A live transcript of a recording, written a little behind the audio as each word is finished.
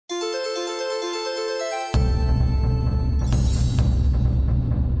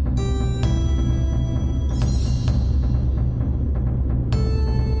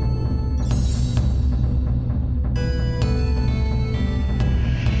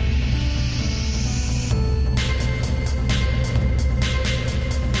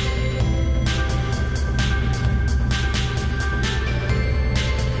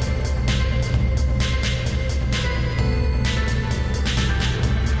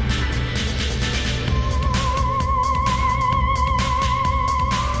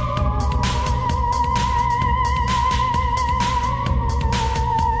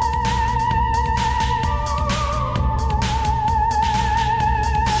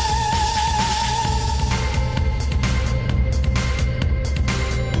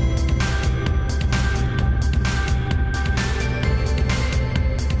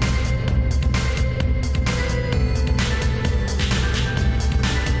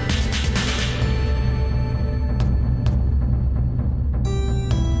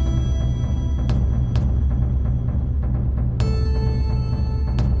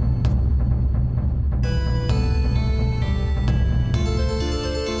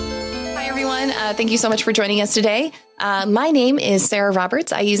everyone. Thank you so much for joining us today. My name is Sarah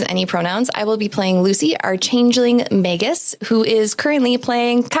Roberts. I use any pronouns. I will be playing Lucy, our changeling Magus, who is currently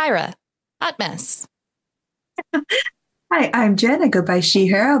playing Kyra. Hot mess. Hi, I'm Jen. I go by she,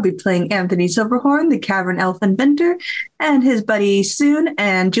 her. I'll be playing Anthony Silverhorn, the Cavern Elf Inventor, and his buddy Soon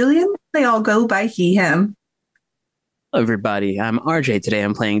and Julian. They all go by he, him. Hello, everybody. I'm RJ. Today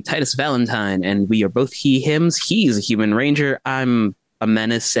I'm playing Titus Valentine, and we are both he, hims. He's a human ranger. I'm a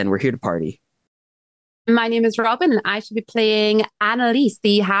menace, and we're here to party. My name is Robin, and I should be playing Annalise,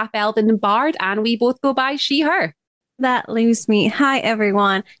 the half-elven bard, and we both go by she, her. That leaves me. Hi,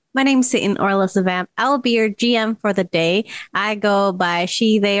 everyone. My name's Satan Orla Vamp. I'll be your GM for the day. I go by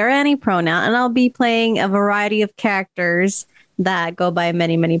she, they, or any pronoun, and I'll be playing a variety of characters that go by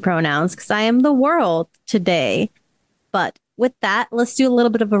many, many pronouns because I am the world today. But with that, let's do a little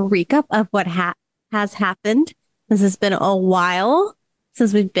bit of a recap of what has happened. This has been a while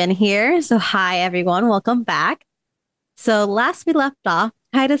since we've been here. So hi, everyone. Welcome back. So last we left off,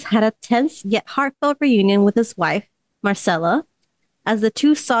 Titus had a tense yet heartfelt reunion with his wife, Marcella, as the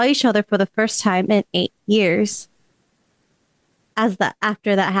two saw each other for the first time in 8 years.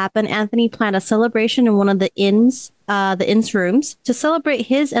 After that happened, Anthony planned a celebration in one of the inn's rooms to celebrate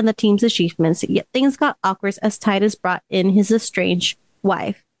his and the team's achievements. Yet things got awkward as Titus brought in his estranged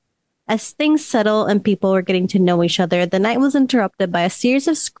wife. As things settled and people were getting to know each other, the night was interrupted by a series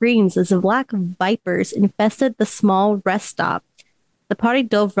of screams as black vipers infested the small rest stop. The party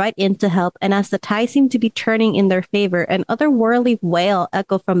dove right in to help, and as the tide seemed to be turning in their favor, an otherworldly wail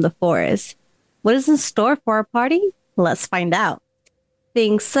echoed from the forest. What is in store for our party? Let's find out.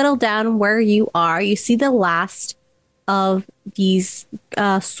 Things settle down where you are. You see the last of these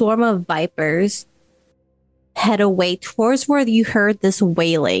swarm of vipers head away towards where you heard this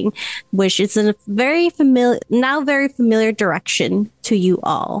wailing, which is in a very familiar direction to you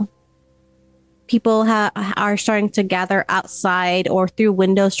all. People are starting to gather outside or through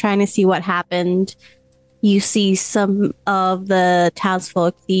windows trying to see what happened. You see some of the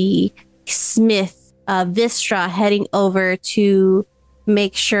townsfolk, the smith, Vistra, heading over to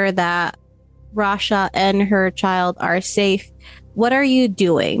make sure that Rasha and her child are safe. What are you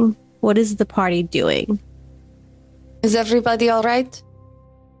doing? What is the party doing? Is everybody all right?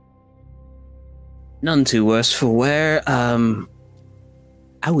 None too worse for wear.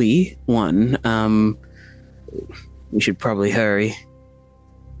 Owie, one. We should probably hurry.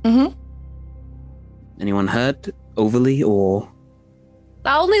 Mm-hmm. Anyone hurt overly or?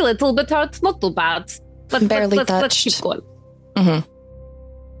 Only a little bit hurt, not too bad. Barely let's touched. keep going. Mm-hmm.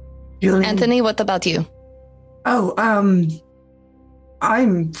 Julian. Anthony, what about you? Oh,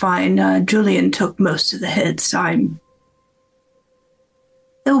 I'm fine. Julian took most of the hits.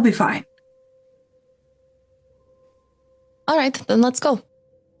 It'll be fine. All right, then let's go.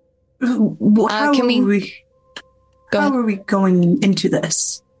 How can are we going into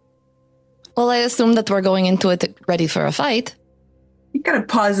this? Well, I assume that we're going into it ready for a fight. He kind of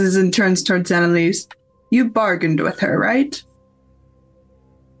pauses and turns towards Annalise. You bargained with her, right?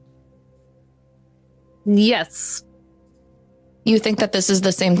 Yes. You think that this is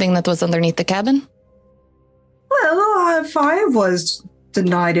the same thing that was underneath the cabin? Well, if I was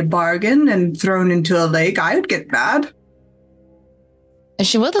denied a bargain and thrown into a lake, I would get mad.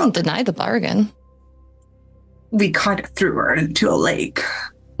 She wouldn't deny the bargain. We kind of threw her into a lake.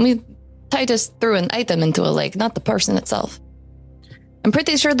 Titus threw an item into a lake, not the person itself. I'm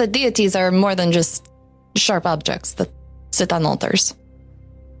pretty sure the deities are more than just sharp objects that sit on altars.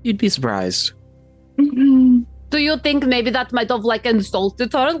 You'd be surprised. Do you think maybe that might have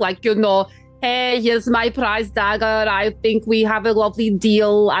insulted her? Hey, here's my prize dagger. I think we have a lovely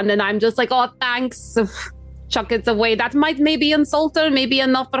deal. And then I'm just oh, thanks. Chuck it away. That might maybe insult her, maybe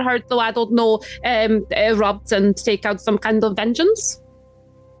enough for her to, I don't know, erupt and take out some kind of vengeance.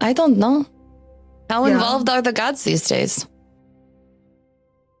 I don't know. How involved are the gods these days?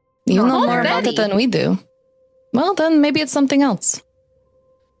 You know more about it than we do. Well, then maybe it's something else.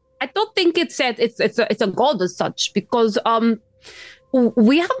 I don't think it's a god as such, because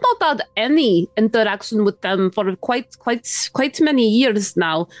we have not had any interaction with them for quite many years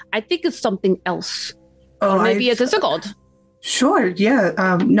now. I think it's something else. Oh, or maybe it is a god. Sure,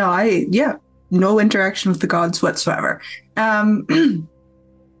 yeah. No interaction with the gods whatsoever. Well,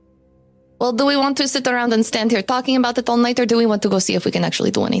 do we want to sit around and stand here talking about it all night, or do we want to go see if we can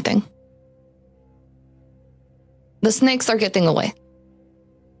actually do anything? The snakes are getting away.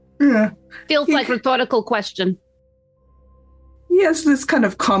 Yeah. Feels like a rhetorical question. He has this kind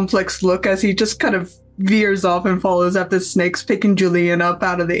of complex look as he just kind of veers off and follows after the snakes, picking Julian up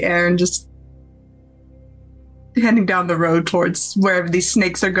out of the air and just heading down the road towards wherever these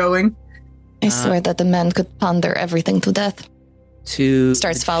snakes are going. I swear that the man could ponder everything to death.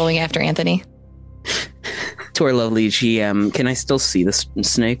 Starts following after Anthony. To our lovely GM, can I still see the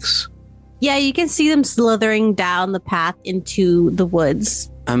snakes? Yeah, you can see them slithering down the path into the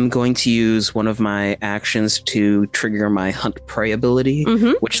woods. I'm going to use one of my actions to trigger my hunt prey ability,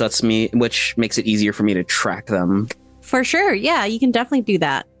 which makes it easier for me to track them. For sure, yeah, you can definitely do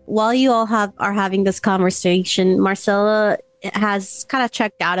that. While you all are having this conversation, Marcella has kind of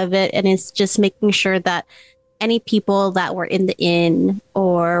checked out of it and is just making sure that any people that were in the inn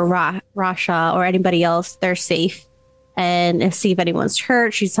or Rasha or anybody else, they're safe. And see if anyone's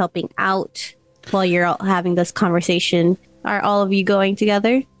hurt. She's helping out while you're all having this conversation. Are all of you going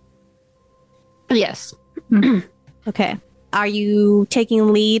together? Yes. Okay. Are you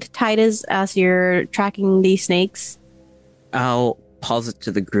taking lead, Titus, as you're tracking these snakes? I'll pause it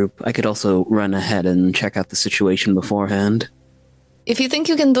to the group. I could also run ahead and check out the situation beforehand. If you think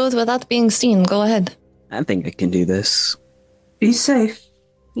you can do it without being seen, go ahead. I think I can do this. Be safe.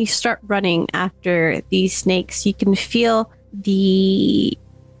 You start running after these snakes. You can feel the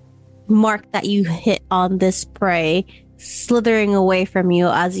mark that you hit on this prey slithering away from you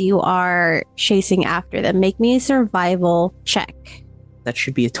as you are chasing after them. Make me a survival check. That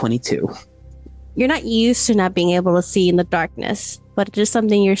should be a 22. You're not used to not being able to see in the darkness, but it's just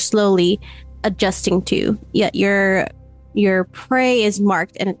something you're slowly adjusting to. Yet your prey is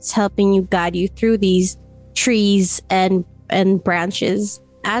marked and it's helping you guide you through these trees and branches.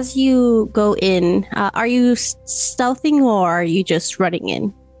 As you go in, are you stealthing or are you just running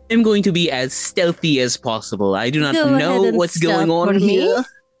in? I'm going to be as stealthy as possible. I do not know what's going on here.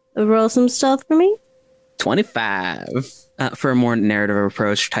 Roll some stealth for me. 25. For a more narrative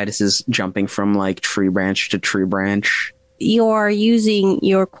approach, Titus is jumping from like tree branch to tree branch. You're using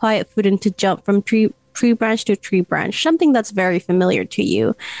your quiet footing to jump from tree branch to tree branch, something that's very familiar to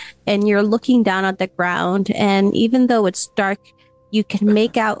you. And you're looking down at the ground, and even though it's dark, you can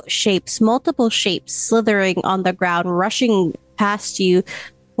make out shapes, multiple shapes slithering on the ground, rushing past you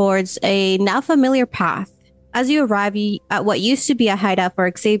towards a now familiar path. As you arrive at what used to be a hideout for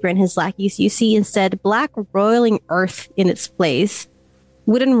Xavier and his lackeys, you see instead black roiling earth in its place.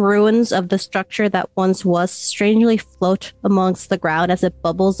 Wooden ruins of the structure that once was strangely float amongst the ground as it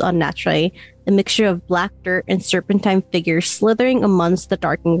bubbles unnaturally, a mixture of black dirt and serpentine figures slithering amongst the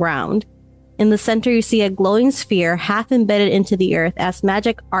darkened ground. In the center, you see a glowing sphere half embedded into the earth as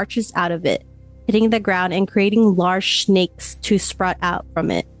magic arches out of it, hitting the ground and creating large snakes to sprout out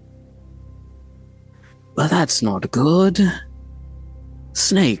from it. Well, that's not good.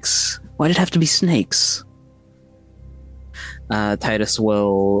 Snakes. Why'd it have to be snakes? Titus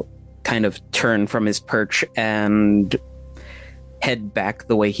will kind of turn from his perch and head back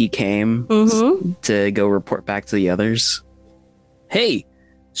the way he came to go report back to the others. Hey!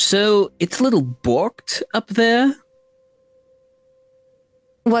 So, it's a little borked up there?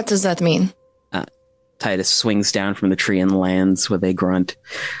 What does that mean? Titus swings down from the tree and lands with a grunt.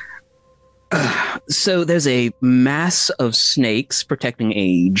 So, there's a mass of snakes protecting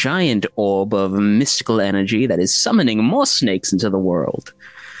a giant orb of mystical energy that is summoning more snakes into the world.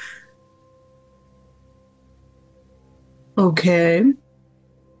 Okay.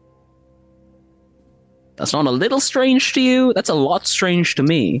 That's not a little strange to you? That's a lot strange to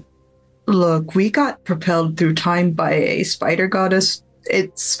me. Look, we got propelled through time by a spider goddess.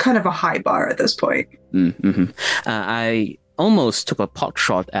 It's kind of a high bar at this point. I almost took a pot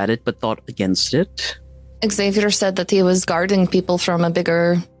shot at it, but thought against it. Xavier said that he was guarding people from a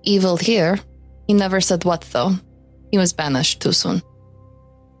bigger evil here. He never said what, though. He was banished too soon.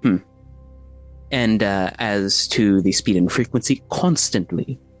 And as to the speed and frequency,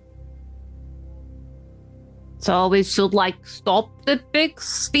 constantly. So we should, stop the big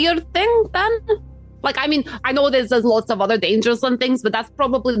sphere thing, then? I mean, I know there's lots of other dangers and things, but that's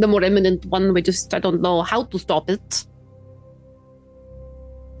probably the more imminent one. I don't know how to stop it.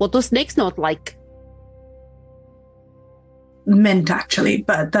 What do snakes not like? Mint, actually,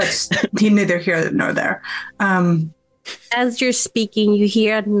 but that's neither here nor there. As you're speaking, you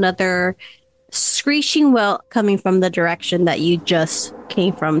hear another screeching wail coming from the direction that you just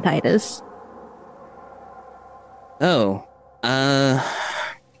came from, Titus. Oh,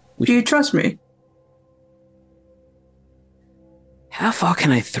 do you trust me? How far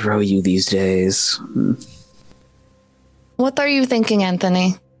can I throw you these days? What are you thinking,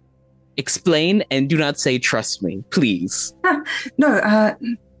 Anthony? Explain and do not say trust me, please. No,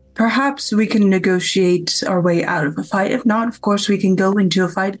 perhaps we can negotiate our way out of a fight. If not, of course, we can go into a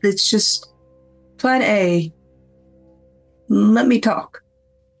fight. It's just plan A. Let me talk.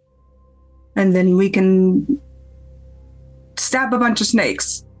 And then we can stab a bunch of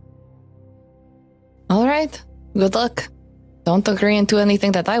snakes. right. Good luck. Don't agree into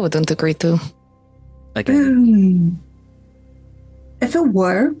anything that I wouldn't agree to. Again. If it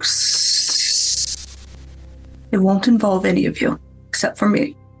works, it won't involve any of you, except for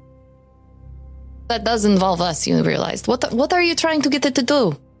me. That does involve us, you realized. What are you trying to get it to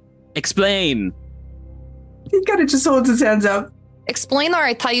do? Explain. He kind of just holds his hands up. Explain, or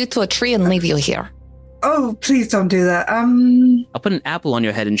I tie you to a tree and leave you here. Oh, please don't do that. I'll put an apple on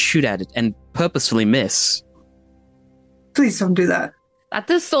your head and shoot at it and purposefully miss. Please don't do that. That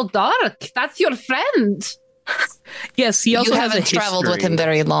is so dark. That's your friend. Yes, he also You has a haven't traveled with him history.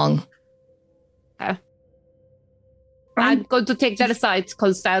 very long. I'm going to take their side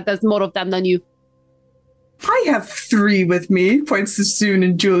because there's more of them than you. I have 3 with me, points to Soon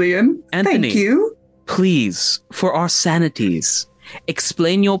and Julian. Anthony. Thank you. Please, for our sanities,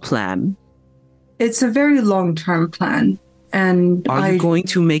 explain your plan. It's a very long-term plan, and Are you going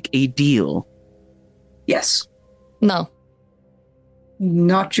to make a deal? Yes, No.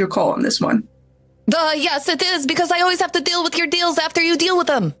 not your call on this one. Yes, it is, because I always have to deal with your deals after you deal with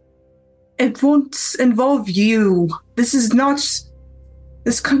them. It won't involve you. This is not...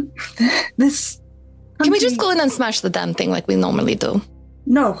 This... Can we just go in and smash the damn thing like we normally do?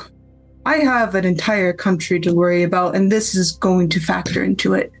 No. I have an entire country to worry about, and this is going to factor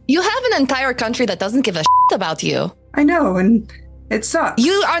into it. You have an entire country that doesn't give a shit about you. I know, and it sucks.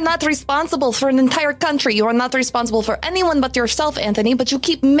 You are not responsible for an entire country. You are not responsible for anyone but yourself, Anthony, but you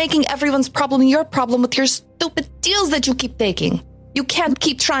keep making everyone's problem your problem with your stupid deals that you keep taking. You can't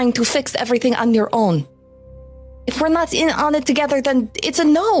keep trying to fix everything on your own. If we're not in on it together, then it's a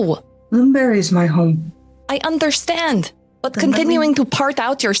no. Limberry is my home. I understand, but Then let continuing to part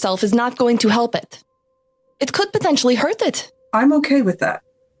out yourself is not going to help it. It could potentially hurt it. I'm okay with that.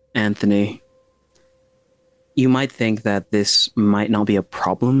 Anthony, you might think that this might not be a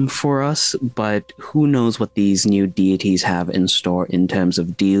problem for us, but who knows what these new deities have in store in terms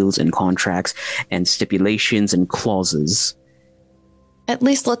of deals and contracts and stipulations and clauses. At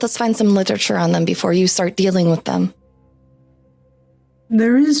least let us find some literature on them before you start dealing with them.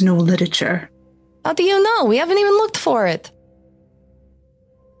 There is no literature. How do you know? We haven't even looked for it.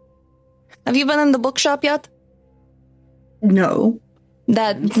 Have you been in the bookshop yet? No.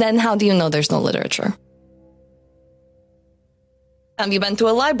 Then how do you know there's no literature? Have you been to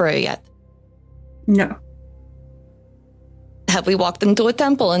a library yet? No. Have we walked into a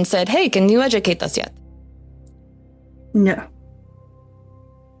temple and said, hey, can you educate us yet? No.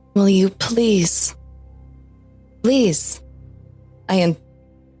 Will you please? Please. I am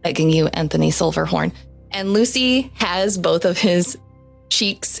begging you, Anthony Silverhorn. And Lucy has both of his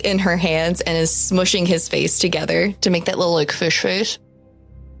cheeks in her hands and is smushing his face together to make that little like fish face.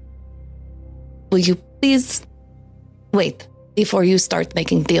 Will you please wait before you start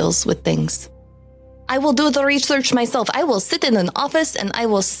making deals with things? I will do the research myself. I will sit in an office and I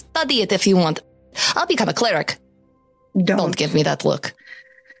will study it if you want. I'll become a cleric. Don't give me that look.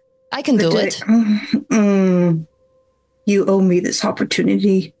 I can do it. You owe me this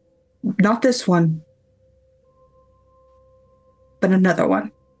opportunity. Not this one, but another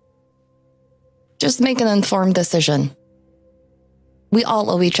one. Just make an informed decision. We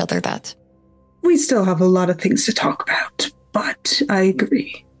all owe each other that. We still have a lot of things to talk about, but I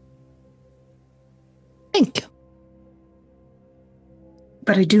agree. Thank you.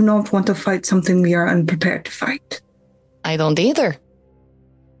 But I do not want to fight something we are unprepared to fight. I don't either.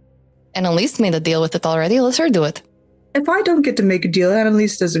 And Annalise made a deal with it already. Let her do it. If I don't get to make a deal,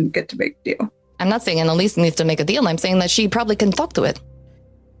 Annalise doesn't get to make a deal. I'm not saying Annalise needs to make a deal. I'm saying that she probably can talk to it.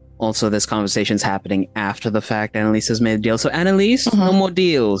 Also, this conversation's happening after the fact Annalise has made a deal. So, Annalise, no more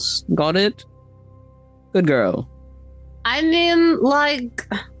deals. Got it? Good girl. I mean, like,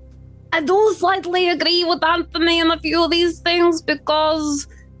 I do slightly agree with Anthony in a few of these things because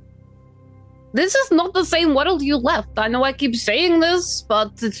this is not the same world you left. I know I keep saying this,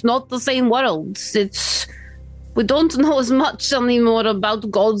 but it's not the same world. We don't know as much anymore about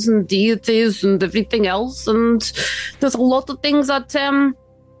gods and deities and everything else, and there's a lot of things that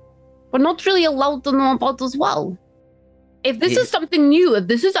we're not really allowed to know about as well. If this is something new, if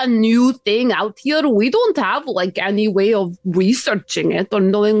this is a new thing out here, we don't have like any way of researching it or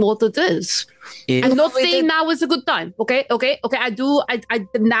knowing what it is. I'm not saying now is a good time. Okay. I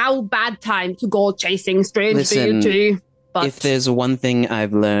now bad time to go chasing strange deity. But if there's one thing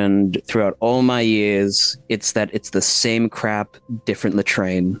I've learned throughout all my years, it's that it's the same crap, different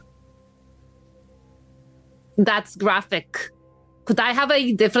latrine. That's graphic. Could I have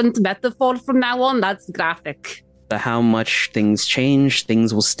a different metaphor from now on? That's graphic. How much things change,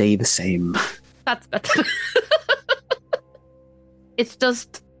 things will stay the same. That's better. It's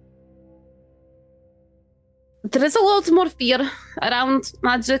just there is a lot more fear around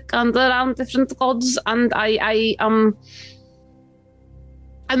magic and around different gods, and I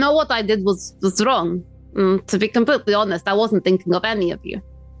know what I did was wrong. To be completely honest, I wasn't thinking of any of you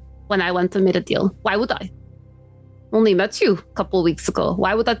when I went and made a deal. Why would I? Only met you a couple weeks ago.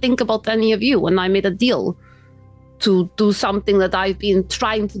 Why would I think about any of you when I made a deal to do something that I've been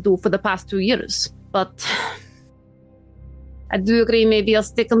trying to do for the past 2 years? But I do agree maybe us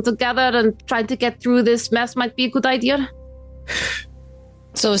sticking together and trying to get through this mess might be a good idea.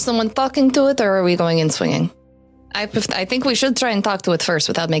 So is someone talking to it, or are we going in swinging? I think we should try and talk to it first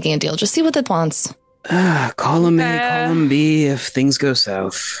without making a deal. Just see what it wants. Column A, column B if things go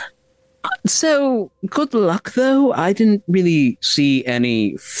south. So, good luck, though. I didn't really see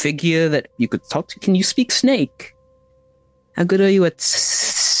any figure that you could talk to. Can you speak snake? How good are you at...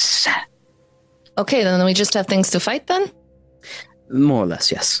 Okay, then we just have things to fight, then? More or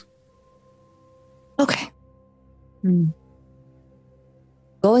less, yes. Okay.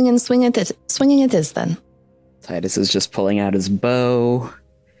 Going and swinging it is, then. Titus is just pulling out his bow.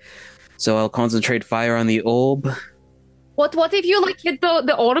 So I'll concentrate fire on the orb. What if you hit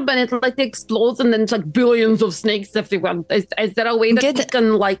the orb and it explodes and then it's billions of snakes everywhere? Is there a way that we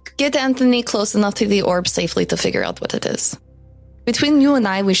can get Anthony close enough to the orb safely to figure out what it is? Between you and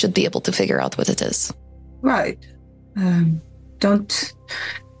I, we should be able to figure out what it is. Right. Do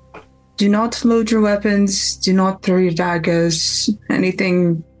not load your weapons. Do not throw your daggers.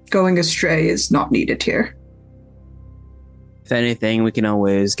 Anything going astray is not needed here. If anything, we can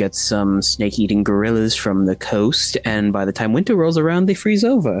always get some snake-eating gorillas from the coast, and by the time winter rolls around, they freeze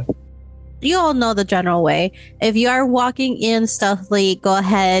over. You all know the general way. If you are walking in stealthily, go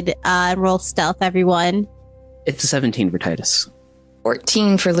ahead and roll stealth, everyone. It's a 17 for Titus.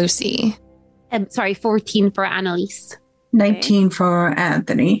 14 for Lucy. 14 for Annalise. 19 for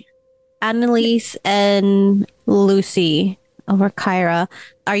Anthony. Annalise and Lucy over Kyra.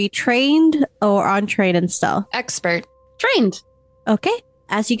 Are you trained or untrained in stealth? Expert. Trained. Okay.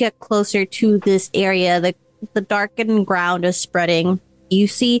 As you get closer to this area, the darkened ground is spreading. You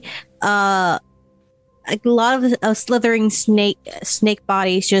see a lot of slithering snake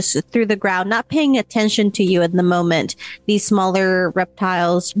bodies just through the ground, not paying attention to you at the moment. These smaller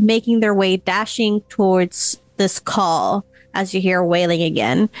reptiles making their way, dashing towards this call. As you hear wailing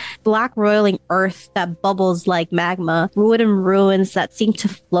again, black roiling earth that bubbles like magma, wooden ruins that seem to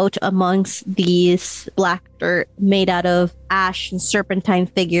float amongst these black dirt made out of ash and serpentine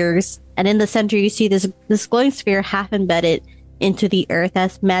figures. And in the center, you see this glowing sphere half embedded into the earth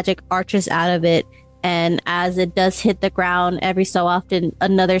as magic arches out of it. And as it does hit the ground, every so often,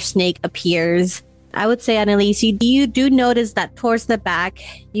 another snake appears. I would say, Annalise, you do notice that towards the back,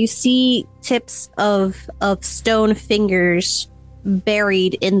 you see tips of stone fingers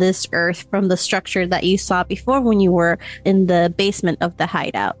buried in this earth from the structure that you saw before when you were in the basement of the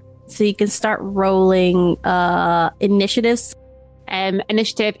hideout. So you can start rolling initiatives.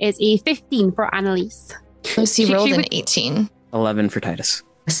 Initiative is a 15 for Annalise. Lucy rolled an 18. 11 for Titus.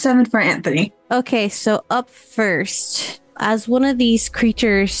 7 for Anthony. Okay, so up first, as one of these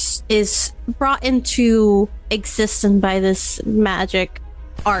creatures is brought into existence by this magic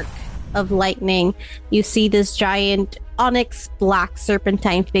arc of lightning, you see this giant onyx black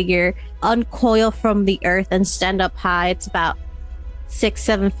serpentine figure uncoil from the earth and stand up high. It's about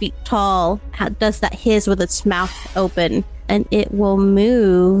 6-7 feet tall. Does that hiss with its mouth open, and it will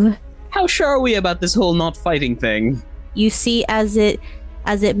move. How sure are we about this whole not fighting thing? You see as it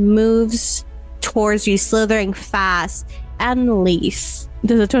moves towards you, slithering fast. Annalise,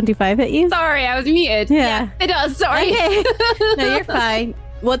 does a 25 hit you? Sorry, I was muted. Yeah, it does. Sorry. Okay. No, you're fine.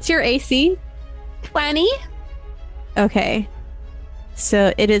 What's your AC? 20. Okay.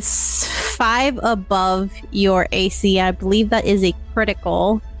 So it is 5 above your AC. I believe that is a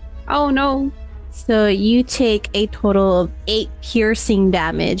critical. Oh, no. So you take a total of 8 piercing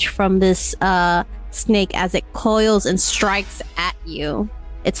damage from this snake as it coils and strikes at you.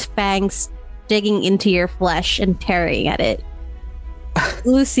 Its fangs digging into your flesh and tearing at it.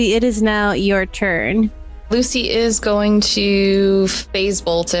 Lucy, it is now your turn. Lucy is going to phase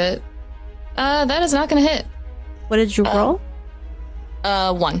bolt it. That is not going to hit. What did you roll?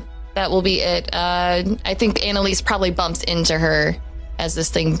 1. That will be it. I think Annalise probably bumps into her as this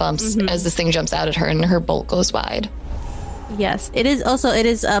thing as this thing jumps out at her, and her bolt goes wide. Yes, it is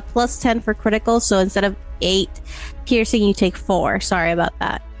plus 10 for critical, so instead of 8 piercing, you take 4. Sorry about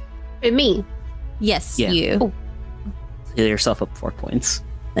that. Me? Yes, Yeah. you. Oh. Heal yourself up 4 points.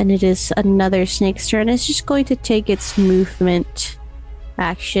 And it is another snake's turn. It's just going to take its movement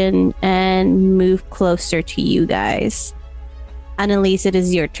action and move closer to you guys. Annalise, it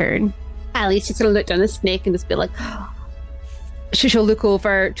is your turn. At least she's gonna look down the snake and just be like, she shall look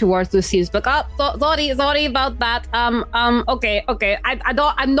over towards Lucy. Like, sorry about that. Okay.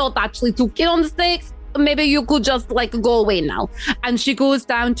 I'm not actually too keen on the snakes. Maybe you could just like go away now. And she goes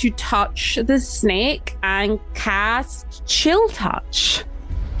down to touch the snake and cast Chill Touch.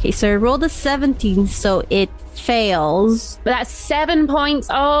 Okay, so I rolled a 17, so it fails. But that's 7 points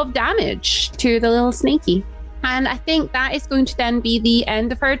of damage to the little snaky. And I think that is going to then be the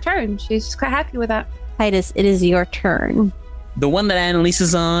end of her turn. She's quite happy with that. Titus, it is your turn. The one that Annalise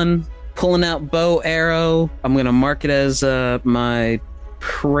is on, pulling out bow, arrow. I'm going to mark it as my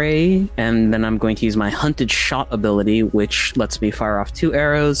prey, and then I'm going to use my hunted shot ability, which lets me fire off 2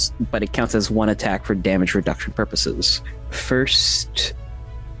 arrows, but it counts as 1 attack for damage reduction purposes. First,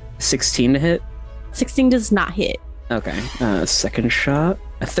 16 to hit. 16 does not hit. Okay. Second shot,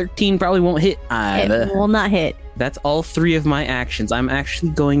 a 13 probably won't hit either. It will not hit. That's all 3 of my actions. I'm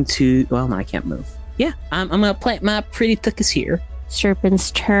actually going to. Well, no, I can't move. Yeah, I'm gonna plant my pretty tuckus here.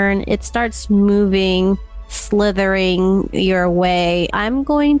 Serpent's turn. It starts moving, slithering your way. I'm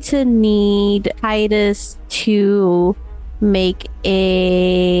going to need Titus to make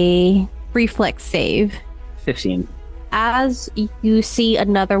a reflex save. 15. As you see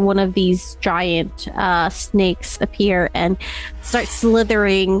another one of these giant snakes appear and start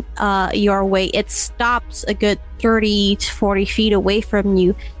slithering your way, it stops a good 30 to 40 feet away from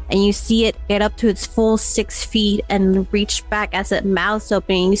you, and you see it get up to its full 6 feet and reach back as it mouths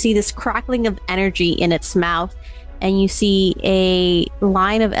open. You see this crackling of energy in its mouth, and you see a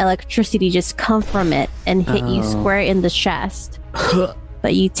line of electricity just come from it and hit you square in the chest.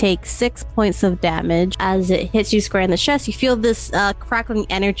 But you take 6 points of damage as it hits you square in the chest. You feel this crackling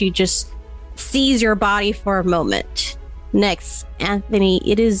energy just seize your body for a moment. Next, Anthony,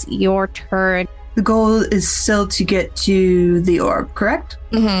 it is your turn. The goal is still to get to the orb, correct?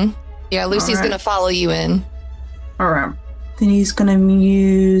 Mm-hmm. Yeah, Lucy's All right. gonna follow you in. All right. Then he's going to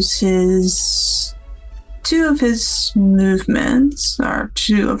use his 2 of his movements, or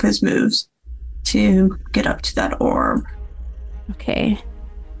 2 of his moves, to get up to that orb. Okay.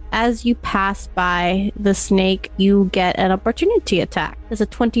 As you pass by the snake, you get an opportunity attack. There's a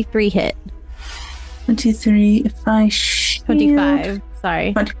 23 hit. 23, if I shield... 25,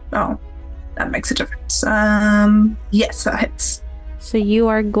 sorry. 20, oh, that makes a difference. Yes, that hits. So you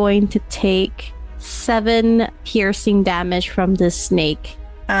are going to take 7 piercing damage from this snake.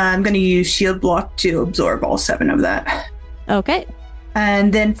 I'm going to use shield block to absorb all 7 of that. Okay.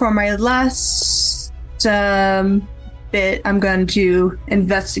 And then for my last bit, I'm going to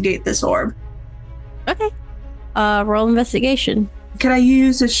investigate this orb. Okay. Roll investigation. Can I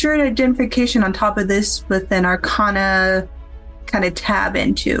use assured identification on top of this with an arcana kind of tab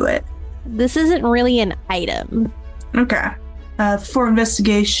into it? This isn't really an item. Okay. For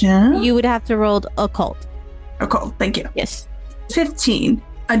investigation. You would have to roll occult. Cool. Thank you. Yes. 15.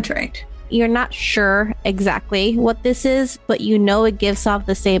 Untrained. You're not sure exactly what this is, but you know it gives off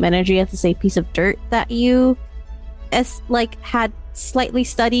the same energy as the same piece of dirt that you had slightly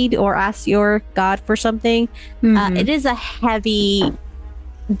studied or asked your god for something. Mhm. It is a heavy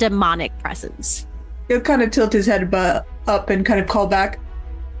demonic presence. He'll kind of tilt his head up and kind of call back,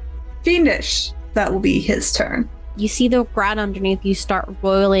 Fiendish. That will be his turn. You see the ground underneath you start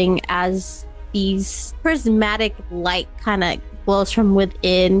roiling as these prismatic light kind of glows from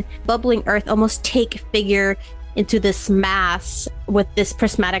within. Bubbling earth almost take figure into this mass with this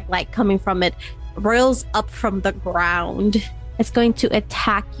prismatic light coming from it. Roils up from the ground. It's going to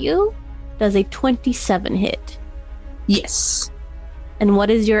attack you. Does a 27 hit. Yes. And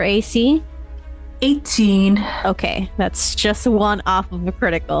what is your AC? 18. Okay, that's just 1 off of a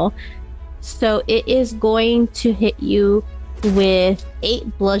critical. So it is going to hit you with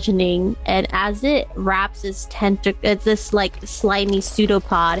 8 bludgeoning, and as it wraps its it's this like slimy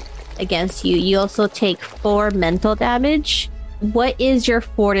pseudopod against you, you also take 4 mental damage. What is your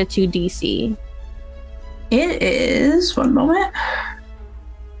fortitude DC? It is, one moment.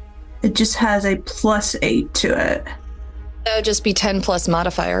 It just has a +8 to it. That would just be 10 plus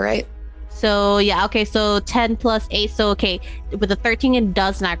modifier, right? So yeah, okay, so 10 plus 8. So okay, with a 13 it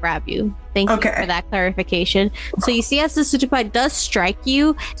does not grab you. Thank you Okay. for that clarification. So you see as the pseudopod does strike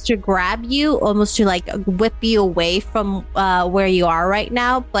you to grab you, almost to like whip you away from where you are right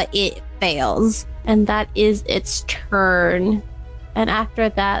now, but it fails. And that is its turn. And after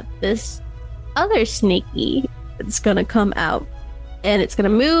that, this other snaky is gonna come out. And it's gonna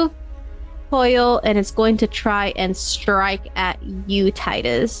move, coil, and it's going to try and strike at you,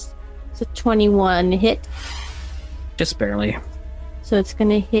 Titus. It's a 21 hit. Just barely. So it's going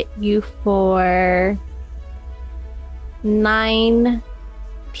to hit you for 9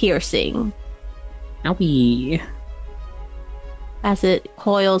 piercing Owie. as it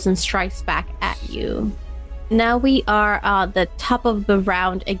coils and strikes back at you. Now we are at the top of the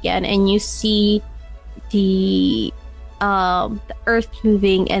round again, and you see the earth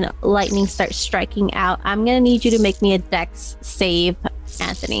moving and lightning starts striking out. I'm gonna need you to make me a dex save,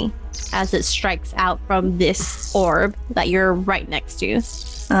 Anthony, as it strikes out from this orb that you're right next to.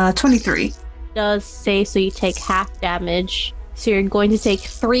 23. Does save, so you take half damage. So you're going to take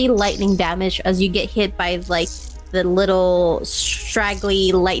 3 lightning damage as you get hit by like the little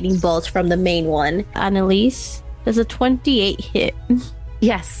straggly lightning bolts from the main one. Annalise, does a 28 hit?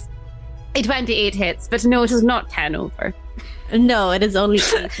 Yes. A 28 hits, but no, it is not 10 over. No, it is only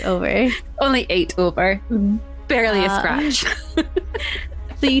 8 over. Only 8 over. Barely a scratch.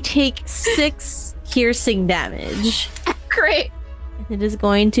 So you take 6 piercing damage. Great. It is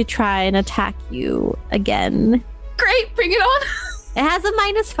going to try and attack you again. Great. Bring it on. It has a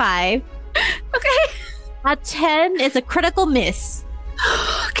 -5. Okay. A 10 is a critical miss.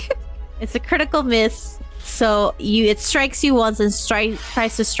 Okay. It's a critical miss. So it strikes you once and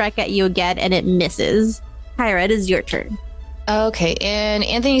tries to strike at you again, and it misses. Kyra, it is your turn. Okay, and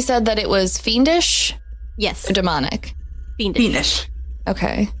Anthony said that it was fiendish Yes, or demonic. fiendish. Fiendish.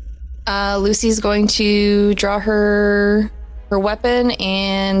 Okay. Lucy's going to draw her weapon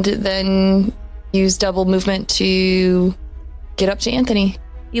and then use double movement to get up to Anthony.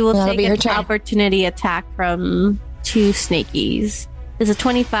 You will That'll take be her an turn. opportunity attack from 2 snakies. Does a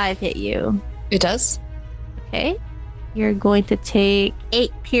 25 hit you? It does. Okay. You're going to take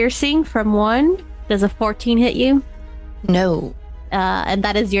 8 piercing from 1. Does a 14 hit you? No. And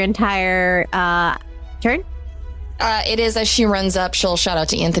that is your entire turn? It is. As she runs up, she'll shout out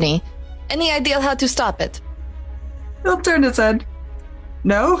to Anthony. Any idea how to stop it? He'll turn its head.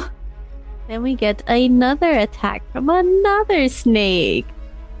 No? Then we get another attack from another snake.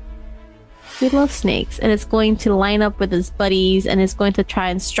 We love snakes. And it's going to line up with his buddies and it's going to try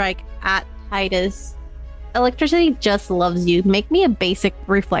and strike at Titus. Electricity just loves you. Make me a basic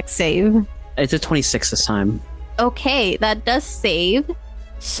reflex save. It's a 26 this time. Okay, that does save.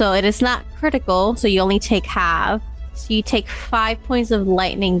 So it is not critical, so you only take half. So you take 5 points of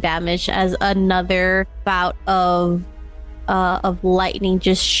lightning damage as another bout of lightning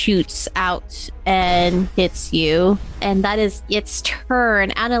just shoots out and hits you. And that is its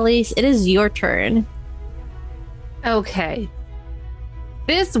turn. Annalise, it is your turn. Okay.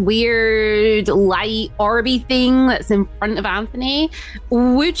 This weird light orby thing that's in front of Anthony,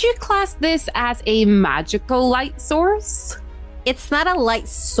 would you class this as a magical light source? It's not a light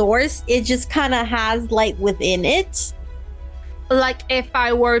source, it just kind of has light within it. Like if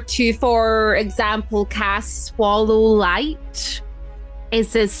I were to, for example, cast Swallow Light,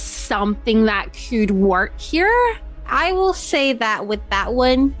 is this something that could work here? I will say that with that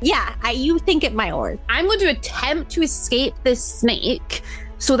one, yeah, you think it might work. I'm going to attempt to escape this snake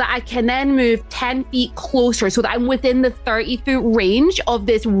so that I can then move 10 feet closer so that I'm within the 30-foot range of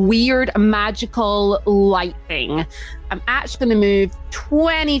this weird magical light thing. I'm actually going to move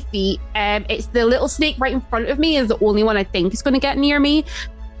 20 feet. It's the little snake right in front of me is the only one I think is going to get near me.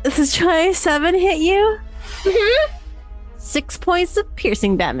 Does 27 hit you? 6 points of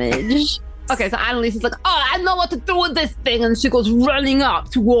piercing damage. Okay, so Annalise is like, oh, I know what to do with this thing. And she goes running up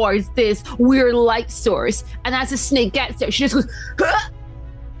towards this weird light source. And as the snake gets there, she just goes, huh!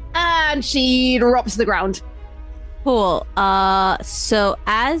 And she drops to the ground. Cool. So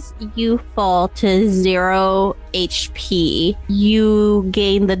as you fall to 0 HP, you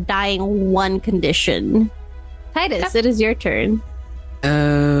gain the dying 1 condition. Titus, it is your turn.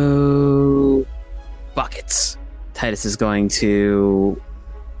 Oh, buckets. Titus is going to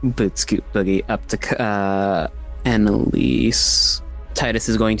boot scoot boogie up to Annalise. Titus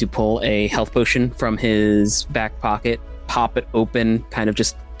is going to pull a health potion from his back pocket, pop it open, kind of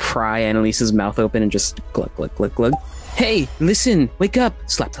just pry Annalise's mouth open and just glug, glug, glug, glug. Hey, listen, wake up.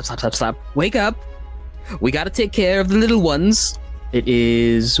 Slap, slap, slap, slap, slap. Wake up. We gotta take care of the little ones. It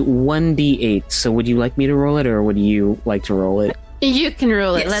is 1d8, so would you like me to roll it or would you like to roll it? You can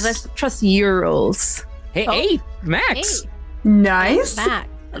roll it. Yes. Let us trust your rolls. Hey, Oh. hey, Max. Hey, Nice. back.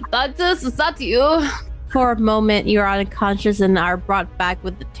 Is that you? For a moment, you're unconscious and are brought back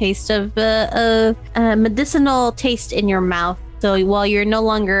with the taste of medicinal taste in your mouth. So while you're no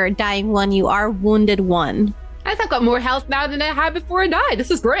longer dying 1, you are wounded 1. I've got more health now than I had before I died.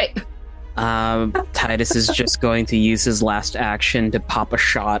 This is great. Titus is just going to use his last action to pop a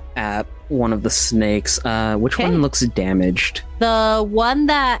shot at one of the snakes. Which Okay. one looks damaged? The one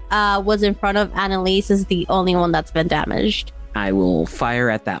that was in front of Annalise is the only one that's been damaged. I will fire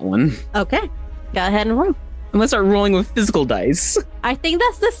at that one. Okay. Go ahead and roll. I'm gonna start rolling with physical dice. I think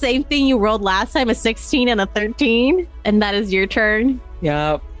that's the same thing you rolled last time, a 16 and a 13. And that is your turn.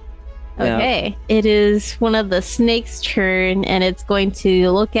 Yep. Okay. It is one of the snake's turn, and it's going to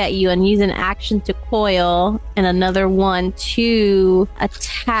look at you and use an action to coil, and another one to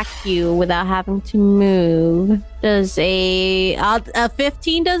attack you without having to move. Does a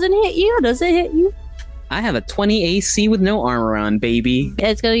 15 doesn't hit you? Does it hit you? I have a 20 AC with no armor on, baby.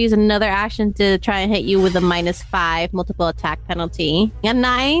 It's going to use another action to try and hit you with a -5 multiple attack penalty. A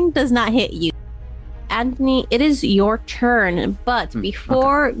 9 does not hit you. Anthony, it is your turn, but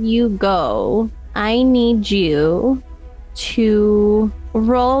before you go, I need you to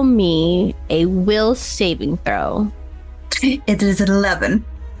roll me a will saving throw. It is an 11.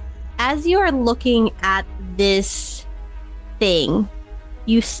 As you are looking at this thing,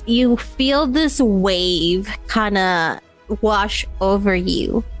 you feel this wave kind of wash over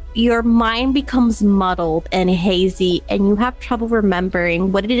you. Your mind becomes muddled and hazy, and you have trouble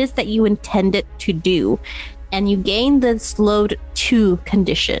remembering what it is that you intended to do, and you gain the slowed 2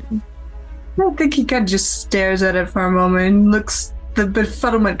 condition. I think he kind of just stares at it for a moment and looks, the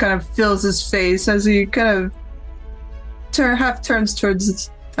befuddlement kind of fills his face as he kind of half turns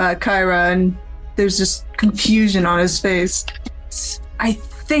towards Kyra, and there's just confusion on his face. I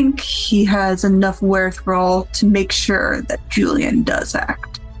think he has enough wherewithal to make sure that Julian does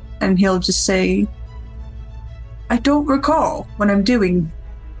act. And he'll just say, I don't recall what I'm doing.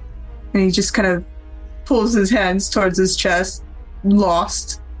 And he just kind of pulls his hands towards his chest,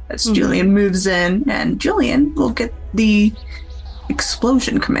 lost, as Julian moves in. And Julian will get the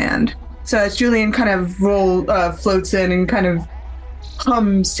explosion command. So as Julian kind of floats in and kind of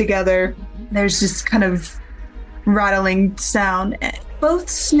hums together, there's this kind of rattling sound. Both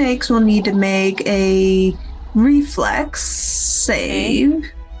snakes will need to make a reflex save.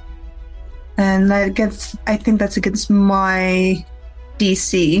 And I think that's against my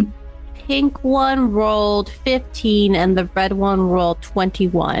DC. Pink one rolled 15 and the red one rolled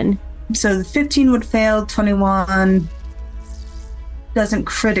 21. So the 15 would fail, 21 doesn't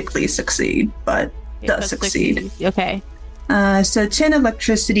critically succeed, but does succeed. Okay. So 10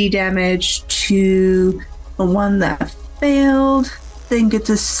 electricity damage to the one that failed. Think it's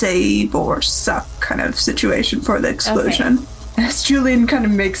a save or suck kind of situation for the explosion. Okay. As Julian kind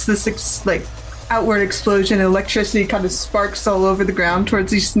of makes this outward explosion, electricity kind of sparks all over the ground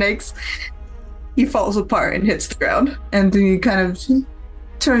towards these snakes. He falls apart and hits the ground. And then he kind of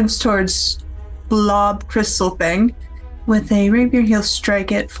turns towards blob crystal thing. With a rapier, he'll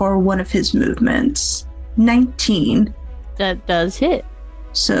strike it for one of his movements. 19. That does hit.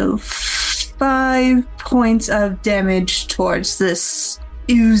 So 5 points of damage towards this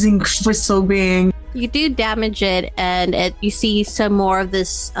oozing crystal being. You do damage it, and you see some more of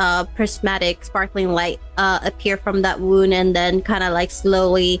this prismatic sparkling light appear from that wound, and then kind of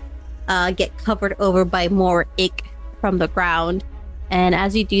slowly get covered over by more ink from the ground. And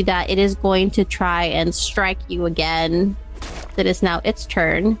as you do that, it is going to try and strike you again. It is now its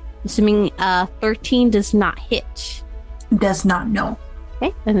turn. Assuming 13 does not hit. Does not, no.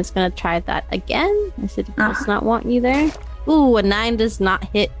 Okay, then it's going to try that again. I said it does not want you there. Ooh, a 9 does not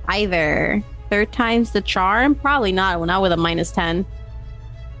hit either. 3rd time's the charm? Probably not. Not with a -10.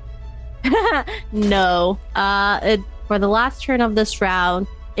 No. For the last turn of this round,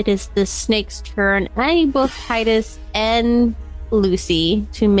 it is the snake's turn. I need both Titus and Lucy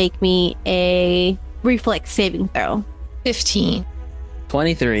to make me a reflex saving throw. 15.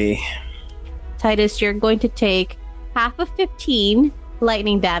 23. Titus, you're going to take half of 15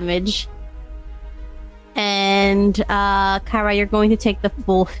 lightning damage. And Kyra, you're going to take the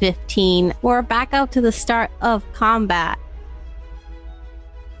full 15. We're back out to the start of combat.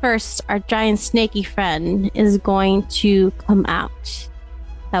 First, our giant snaky friend is going to come out.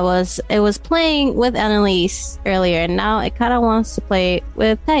 It was playing with Annalise earlier, and now it kind of wants to play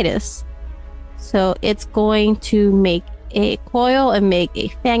with Titus. So it's going to make a coil and make a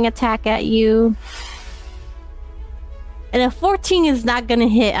fang attack at you. And a 14 is not going to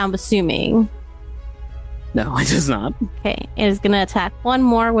hit, I'm assuming. No, it does not. Okay, it is going to attack one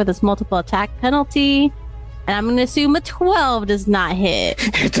more with its multiple attack penalty. And I'm going to assume a 12 does not hit.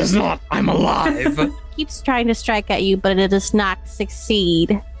 It does not. I'm alive. Keeps trying to strike at you, but it does not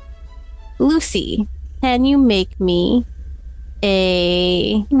succeed. Lucy, can you make me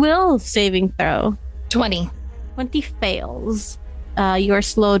a will saving throw? 20. 20 fails. You're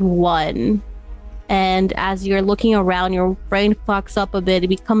slowed 1. And as you're looking around, your brain fogs up a bit. It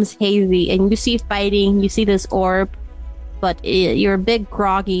becomes hazy, and you see fighting. You see this orb, but you're a bit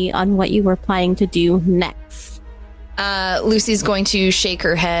groggy on what you were planning to do next. Lucy's going to shake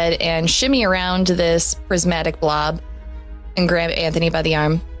her head and shimmy around this prismatic blob and grab Anthony by the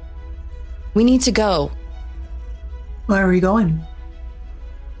arm. We need to go. Where are we going?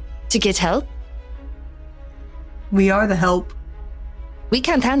 To get help? We are the help. We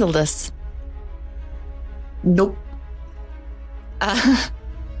can't handle this. Nope. Uh,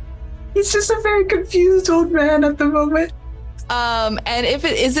 He's just a very confused old man at the moment. and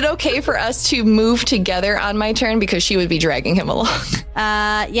is it okay for us to move together on my turn because she would be dragging him along?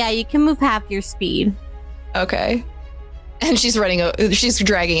 Yeah, you can move half your speed. Okay. And she's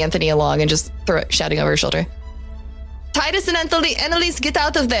dragging Anthony along and just shouting over her shoulder. Titus and Annalise, get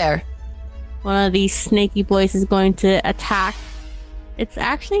out of there. One of these snaky boys is going to attack. It's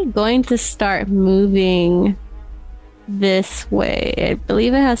actually going to start moving this way. I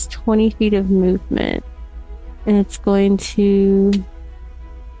believe it has 20 feet of movement. And it's going to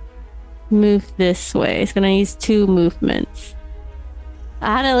move this way. It's going to use 2 movements.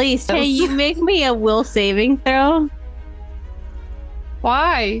 Annalise, can you make me a will saving throw?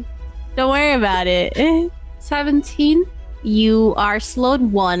 Why? Don't worry about it. 17? You are slowed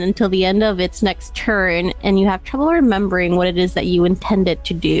 1 until the end of its next turn, and you have trouble remembering what it is that you intended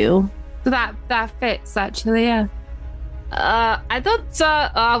to do. That fits, actually, yeah. I don't,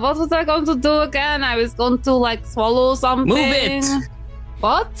 what was I going to do again? I was going to, swallow something. Move it!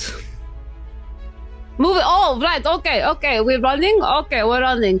 What? Move it? Oh, right, okay, we're running? Okay, we're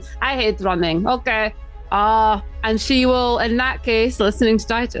running. I hate running, okay. And she will, in that case, listening to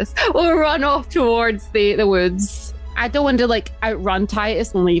Titus, will run off towards the woods. I don't want to, outrun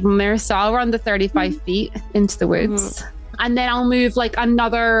Titus and leave him there, so I'll run the 35 feet into the woods. And then I'll move,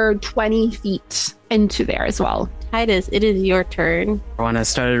 another 20 feet into there as well. Titus, it is your turn. When I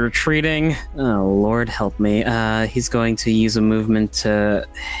started retreating, oh Lord help me, he's going to use a movement to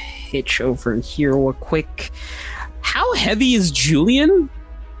hitch over here real quick. How heavy is Julian?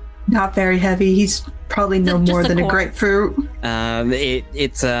 Not very heavy. He's probably no more than a grapefruit.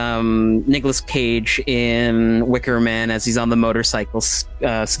 It's Nicolas Cage in Wicker Man as he's on the motorcycle,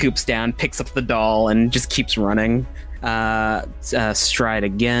 scoops down, picks up the doll, and just keeps running. Stride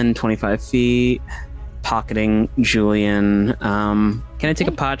again, 25 feet. Pocketing Julian. Can I take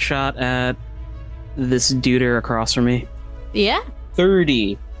a pot shot at this duder across from me? Yeah.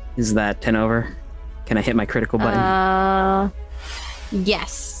 30. Is that 10 over? Can I hit my critical button?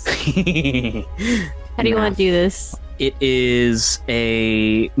 Yes. How do you want to do this? It is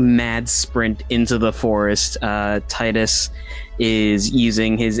a mad sprint into the forest. Titus is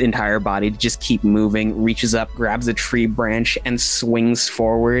using his entire body to just keep moving, reaches up, grabs a tree branch, and swings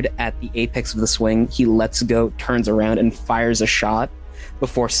forward. At the apex of the swing, he lets go, turns around, and fires a shot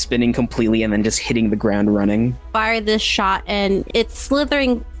before spinning completely and then just hitting the ground running. Fire this shot, and it's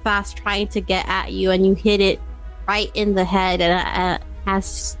slithering fast, trying to get at you, and you hit it right in the head, and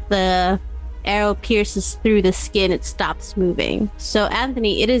as the arrow pierces through the skin, it stops moving. So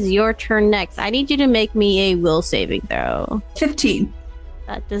Anthony, it is your turn next. I need you to make me a will saving throw. 15.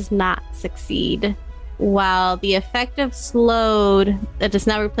 That does not succeed. While the effect of slowed, that is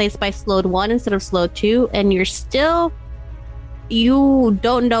now replaced by slowed 1 instead of slowed 2, and you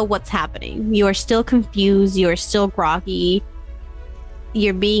don't know what's happening. You are still confused, you are still groggy,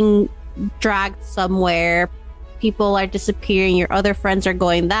 you're being dragged somewhere, people are disappearing, your other friends are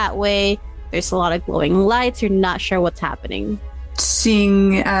going that way. There's a lot of glowing lights. You're not sure what's happening.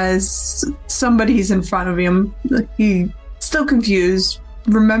 Seeing as somebody's in front of him, he's still confused,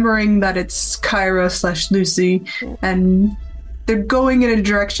 remembering that it's Kyra/Lucy, and they're going in a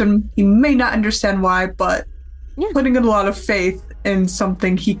direction he may not understand why, but putting a lot of faith in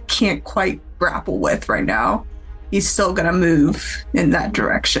something he can't quite grapple with right now. He's still going to move in that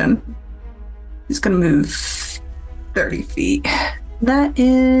direction. He's going to move 30 feet. That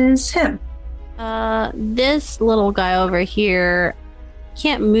is him. This little guy over here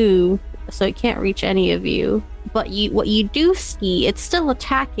can't move, so it can't reach any of you. But what you do see, it's still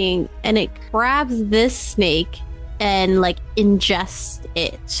attacking, and it grabs this snake and ingests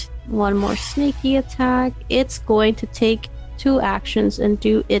it. One more snaky attack. It's going to take 2 actions and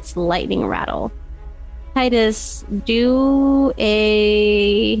do its lightning rattle. Titus, do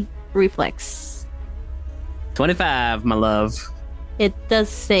a reflex. 25, my love. It does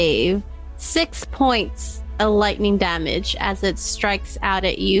save. 6 points of lightning damage as it strikes out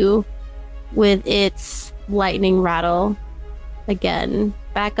at you with its lightning rattle. Again,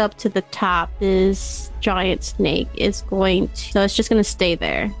 back up to the top, this giant snake is going to... So it's just going to stay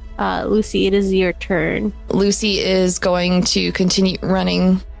there. Lucy, it is your turn. Lucy is going to continue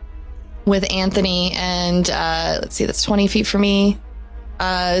running with Anthony, and let's see, that's 20 feet for me.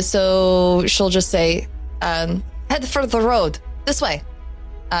 So she'll just say, Head for the road. This way.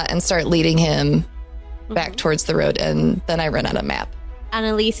 And start leading him back towards the road. And then I run out a map.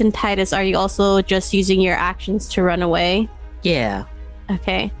 Annalise and Titus, are you also just using your actions to run away? Yeah.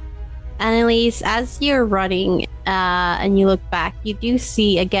 Okay. Annalise, as you're running and you look back, you do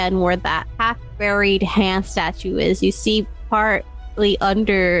see again where that half-buried hand statue is. You see partly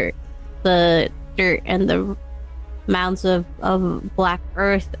under the dirt and the mounds of black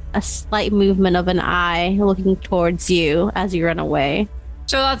earth, a slight movement of an eye looking towards you as you run away.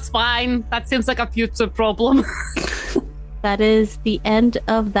 Sure, that's fine. That seems like a future problem. That is the end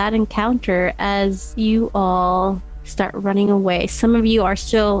of that encounter as you all start running away. Some of you are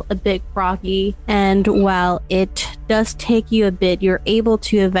still a bit groggy, and while it does take you a bit, you're able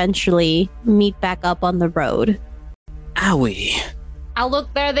to eventually meet back up on the road. Owie. Oh,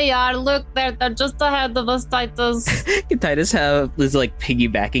 look, there they are. Look, they're just ahead of us, Titus. Titus is like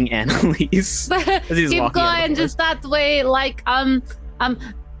piggybacking Annalise. Keep going just that way. Like, do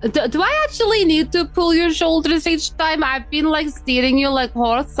I actually need to pull your shoulders each time? I've been like steering you like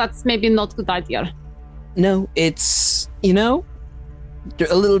horse. That's maybe not a good idea. No, it's, a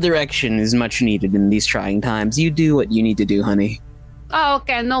little direction is much needed in these trying times. You do what you need to do, honey. Oh,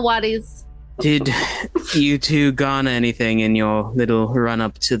 okay, no worries. Did you two garner anything in your little run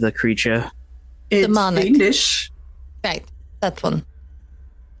up to the creature? It's Demonic. fiendish. Right. That one.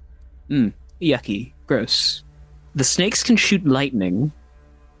 Yucky. Gross. The snakes can shoot lightning.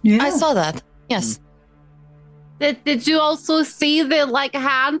 Yeah. I saw that. Yes. Did you also see the like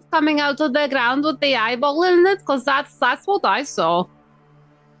hand coming out of the ground with the eyeball in it? Because that's what I saw.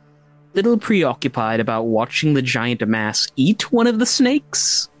 Little preoccupied about watching the giant mass eat one of the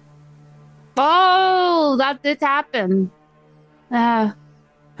snakes. Oh, that did happen.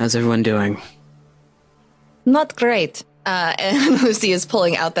 How's everyone doing? Not great. And Lucy is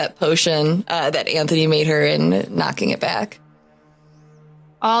pulling out that potion that Anthony made her and knocking it back.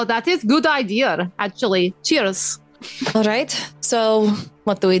 Oh, that is good idea, actually. Cheers. All right. So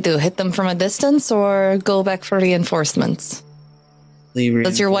what do we do? Hit them from a distance or go back for reinforcements?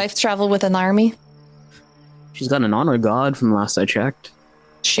 Does your wife travel with an army? She's got an honor guard from last I checked.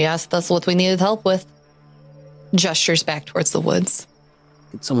 She asked us what we needed help with. Gestures back towards the woods.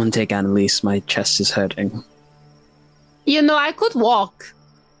 Could someone take Annalise? My chest is hurting. I could walk.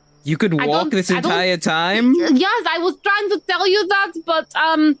 You could walk this entire time? Yes, I was trying to tell you that, but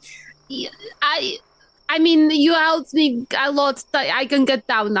I mean, you helped me a lot. I can get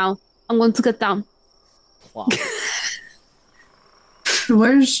down now. I'm going to get down. Wow.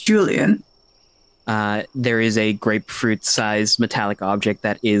 Where's Julian? There is a grapefruit-sized metallic object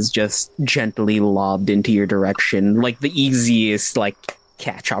that is just gently lobbed into your direction, like the easiest,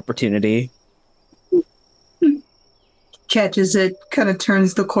 catch opportunity. Catches it, kind of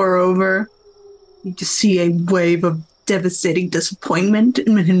turns the core over. You just see a wave of devastating disappointment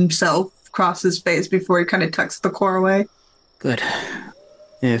in himself cross his face before he kind of tucks the core away. Good.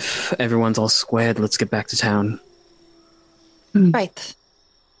 If everyone's all squared, let's get back to town. Right.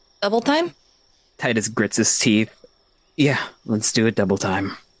 Double time? Titus grits his teeth. Yeah, let's do it double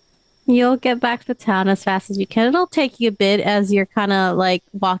time. You'll get back to town as fast as you can. It'll take you a bit as you're kind of like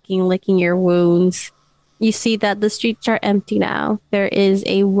walking, licking your wounds. You see that the streets are empty now. There is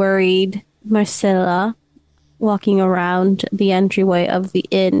a worried Marcella walking around the entryway of the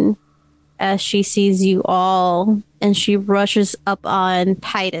inn as she sees you all, and she rushes up on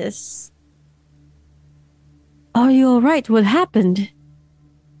Titus. Are you all right? What happened?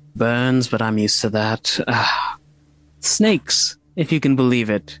 Burns, but I'm used to that. Snakes, if you can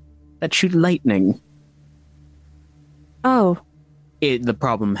believe it, that shoot lightning. Oh. The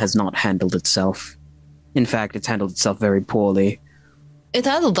problem has not handled itself. In fact, it's handled itself very poorly. It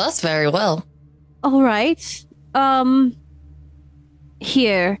handled us very well. All right.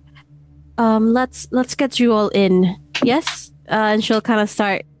 Here. Let's get you all in. Yes? And she'll kind of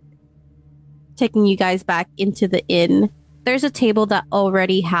start taking you guys back into the inn. There's a table that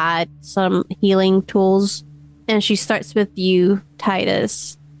already had some healing tools, and she starts with you,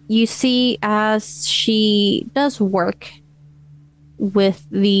 Titus. You see as she does work with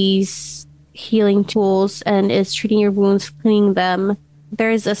these healing tools and is treating your wounds, cleaning them,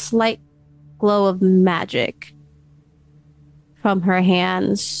 there's a slight glow of magic from her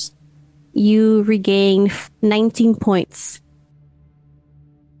hands. You regain 19 points.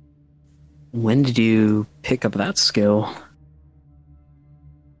 When did you pick up that skill?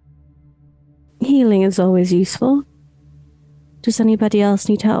 Healing is always useful. Does anybody else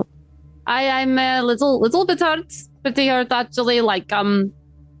need help? I'm a little bit hurt. Pretty hurt, actually. Like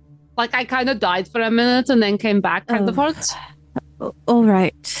I kind of died for a minute and then came back kind of hurt. All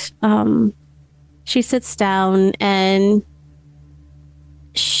right. She sits down and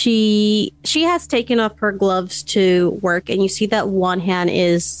she has taken off her gloves to work, and you see that one hand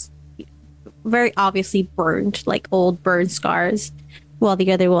is very obviously burned, like old burn scars, while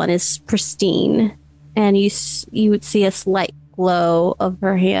the other one is pristine. And you would see a slight glow of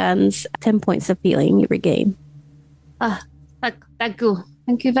her hands. 10 points of healing you regain. Thank you.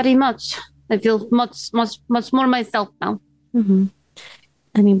 Thank you very much. I feel much more myself now. Mm-hmm.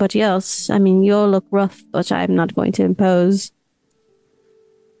 Anybody else? I mean, you all look rough, but I'm not going to impose.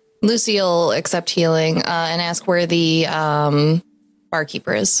 Lucy will accept healing and ask where the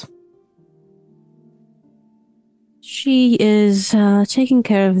barkeeper is. She is taking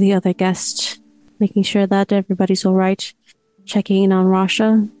care of the other guest, making sure that everybody's all right, checking in on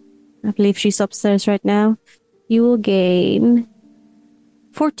Rasha. I believe she's upstairs right now. You will gain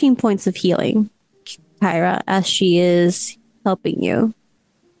 14 points of healing, Kyra, as she is helping you.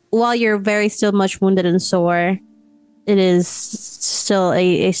 While you're still much wounded and sore, it is still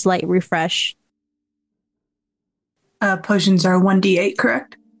a slight refresh. Potions are 1d8,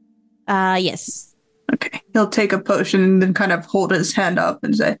 correct? Yes. Okay. He'll take a potion and then kind of hold his hand up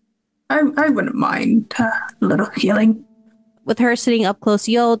and say, I wouldn't mind a little healing. With her sitting up close,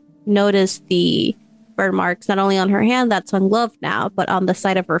 you'll notice the burn marks not only on her hand that's ungloved now, but on the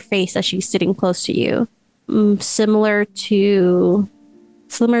side of her face as she's sitting close to you. Similar to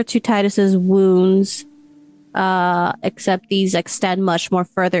Titus's wounds, except these extend much more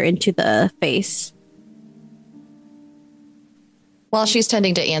further into the face. While she's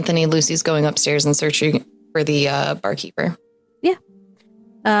tending to Anthony, Lucy's going upstairs and searching for the barkeeper.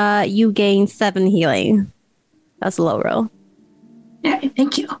 Yeah. You gain 7 healing. That's a low roll. Yeah,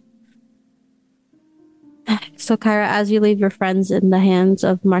 thank you. So, Kyra, as you leave your friends in the hands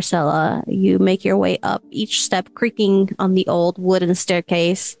of Marcella, you make your way up, each step creaking on the old wooden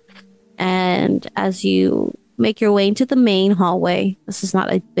staircase. And as you make your way into the main hallway, this is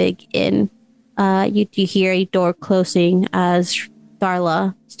not a big inn, you hear a door closing as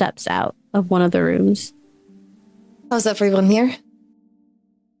Darla steps out of one of the rooms. How's everyone here?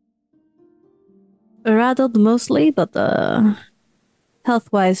 Rattled mostly, but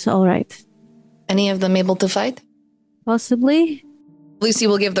health-wise, all right. Any of them able to fight? Possibly. Lucy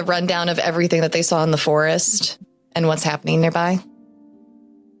will give the rundown of everything that they saw in the forest and what's happening nearby.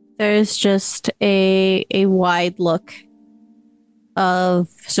 There's just a wide look of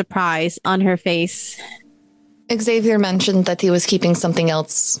surprise on her face. Xavier mentioned that he was keeping something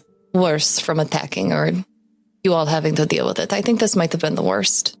else worse from attacking, or you all having to deal with it. I think this might have been the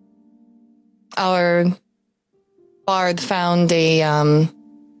worst. Our bard found a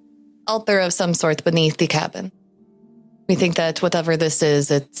altar of some sort beneath the cabin. We think that whatever this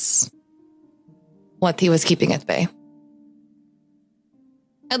is, it's what he was keeping at bay.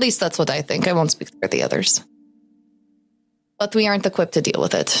 At least that's what I think. I won't speak for the others. But we aren't equipped to deal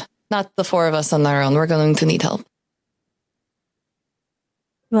with it. Not the 4 of us on our own. We're going to need help.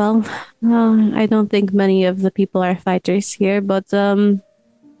 Well, I don't think many of the people are fighters here, but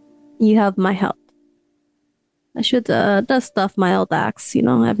you have my help. I should dust off my old axe,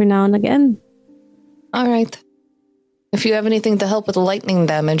 every now and again. All right. If you have anything to help with lightning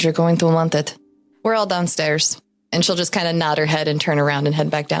damage, you're going to want it. We're all downstairs. And she'll just kind of nod her head and turn around and head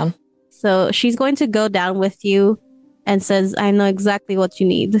back down. So she's going to go down with you and says, I know exactly what you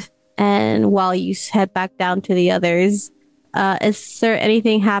need. And while you head back down to the others, is there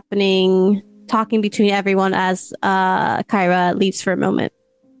anything happening, talking between everyone as Kyra leaves for a moment?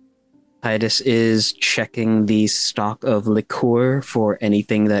 Titus is checking the stock of liqueur for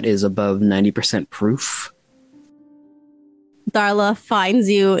anything that is above 90% proof. Darla finds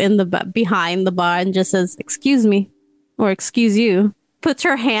you in the behind the bar and just says, excuse me, or excuse you. Puts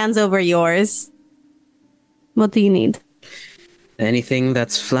her hands over yours. What do you need? Anything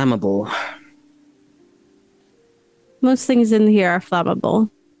that's flammable. Most things in here are flammable.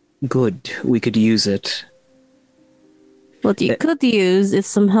 Good. We could use it. What you could use is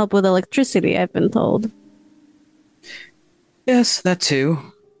some help with electricity, I've been told. Yes, that too.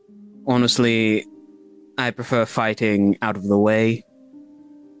 Honestly, I prefer fighting out of the way.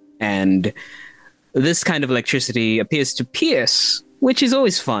 And this kind of electricity appears to pierce, which is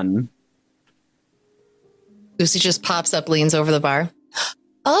always fun. Lucy just pops up, leans over the bar.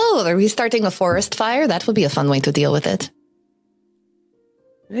 Oh, are we starting a forest fire? That would be a fun way to deal with it.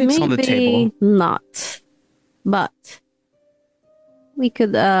 It's Maybe on the table. Not. But we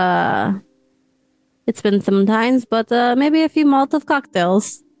could, it's been some times, but maybe a few Molotov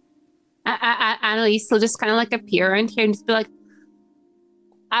cocktails. Annalise will just kind of like appear in here and just be like,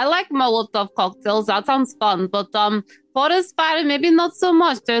 I like Molotov cocktails. That sounds fun. But Forest fire, maybe not so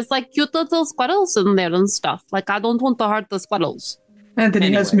much. There's like cute little squirrels in there and stuff. Like, I don't want to hurt the squirrels.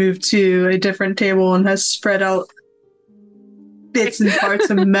 Anthony has Anyway. moved to a different table and has spread out bits and parts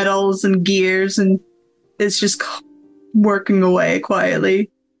of metals and gears, and it's just working away quietly.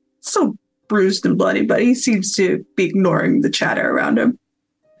 So bruised and bloody, but he seems to be ignoring the chatter around him.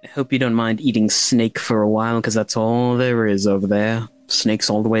 I hope you don't mind eating snake for a while, because that's all there is over there. Snakes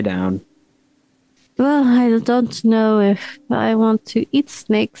all the way down. Well, I don't know if I want to eat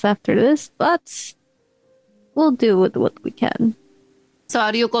snakes after this, but we'll do with what we can. So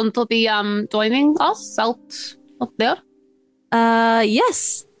are you going to be joining us out up there?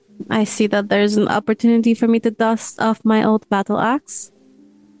 Yes. I see that there's an opportunity for me to dust off my old battle axe.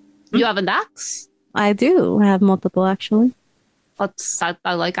 You have an axe? I do have multiple, actually. But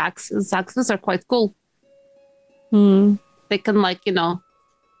I like axes. Axes are quite cool. Hmm. They can, like, you know,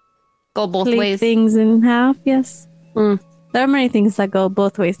 go both Split ways. things in half, yes. Hmm. There are many things that go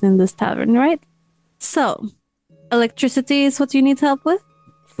both ways in this tavern, right? So, electricity is what you need help with?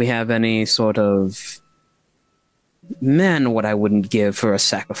 If we have any sort of... Man, what I wouldn't give for a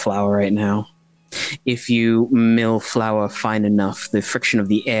sack of flour right now. If you mill flour fine enough, the friction of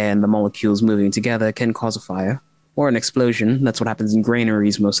the air and the molecules moving together can cause a fire. Or an explosion. That's what happens in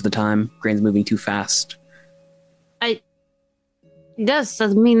granaries most of the time. Grains moving too fast. Yes, I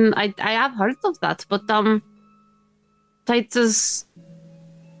mean, I have heard of that, but, Titus,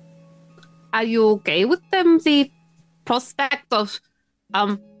 are you okay with the prospect of,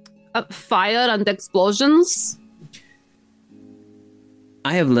 fire and explosions?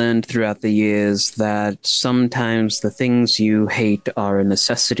 I have learned throughout the years that sometimes the things you hate are a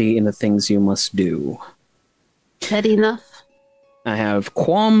necessity in the things you must do. Fair enough. I have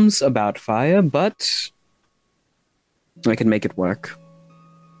qualms about fire, but I can make it work.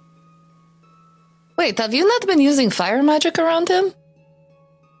 Wait, have you not been using fire magic around him?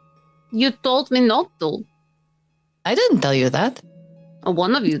 You told me not to. I didn't tell you that.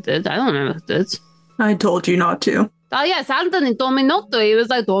 One of you did. I don't know who did. I told you not to. Oh, yes, Anthony told me not to. He was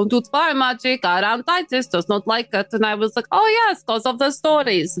like, don't do fire magic around Titus, does not like it. And I was like, oh, yes, because of the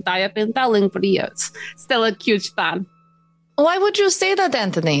stories that I have been telling for years. Still a huge fan. Why would you say that,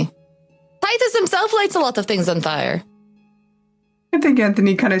 Anthony? Titus himself lights a lot of things on fire. I think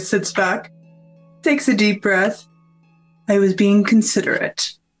Anthony kind of sits back, takes a deep breath. I was being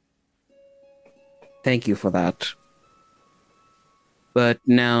considerate. Thank you for that. But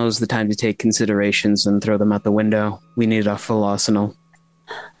now's the time to take considerations and throw them out the window. We need our full arsenal.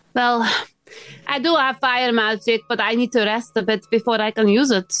 Well, I do have fire magic, but I need to rest a bit before I can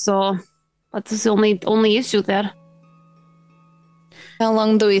use it. So that's the only issue there. How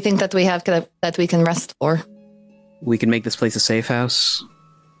long do we think that we have that we can rest for? We can make this place a safe house.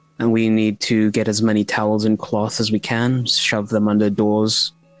 And we need to get as many towels and cloths as we can, shove them under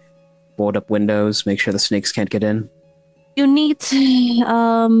doors, board up windows, make sure the snakes can't get in. You need something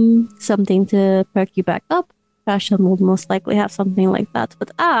to perk you back up. Fashion will most likely have something like that.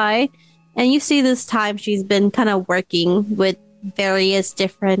 But and you see this time she's been kind of working with various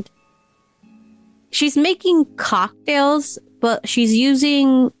different... She's making cocktails, but she's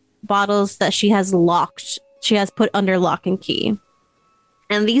using bottles that she has locked. She has put under lock and key.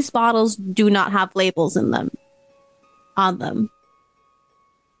 And these bottles do not have labels on them.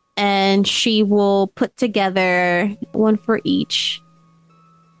 And she will put together one for each.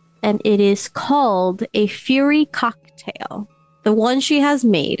 And it is called a Fury Cocktail. The one she has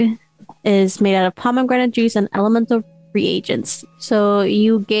made is made out of pomegranate juice and elemental reagents. So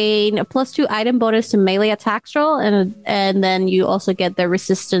you gain a +2 item bonus to melee attacks roll, and then you also get the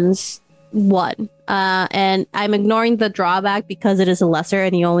resistance 1. And I'm ignoring the drawback because it is a lesser,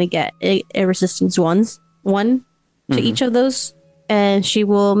 and you only get a resistance 1 to each of those. And she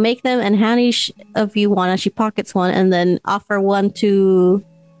will make them and hand each of you one, and she pockets one, and then offer one to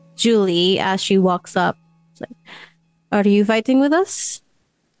Julie as she walks up. It's like, are you fighting with us?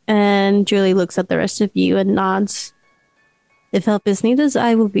 And Julie looks at the rest of you and nods. If help is needed,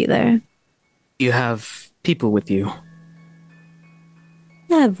 I will be there. You have people with you.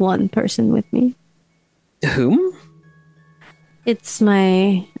 I have one person with me. Whom? It's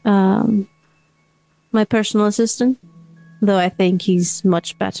my my personal assistant. Though I think he's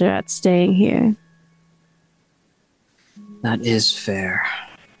much better at staying here. That is fair.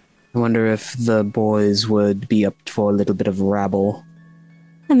 I wonder if the boys would be up for a little bit of rabble.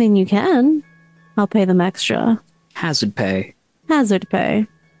 I mean, you can. I'll pay them extra. Hazard pay. Hazard pay.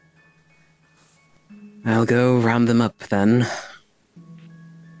 I'll go round them up then.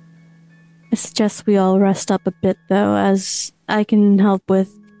 I suggest we all rest up a bit, though, as I can help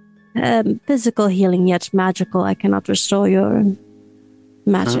with physical healing, yet magical. I cannot restore your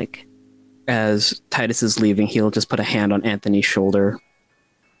magic. As Titus is leaving, he'll just put a hand on Anthony's shoulder.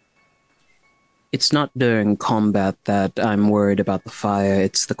 It's not during combat that I'm worried about the fire,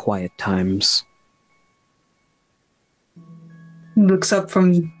 it's the quiet times. Looks up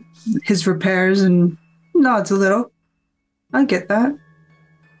from his repairs and nods a little. I get that.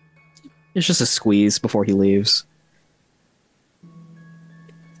 It's just a squeeze before he leaves.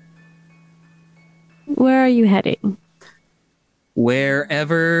 Where are you heading?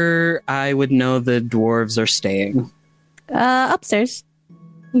 Wherever I would know the dwarves are staying. Upstairs.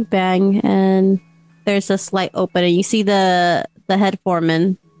 You bang, and there's a slight opening. You see the head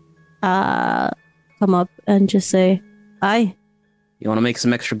foreman come up and just say, "Hi." You want to make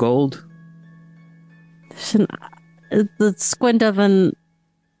some extra gold? The squint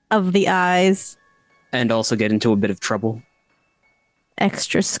of the eyes. And also get into a bit of trouble?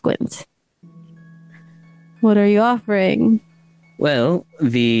 Extra squint. What are you offering? Well,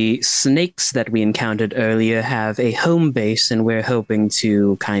 the snakes that we encountered earlier have a home base, and we're hoping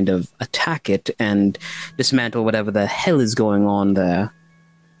to kind of attack it and dismantle whatever the hell is going on there.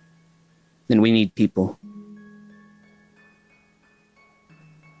 And we need people.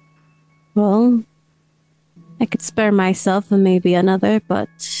 Well, I could spare myself and maybe another,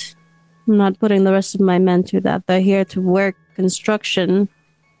 but I'm not putting the rest of my men through that. They're here to work construction,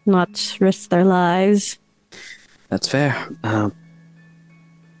 not risk their lives. That's fair.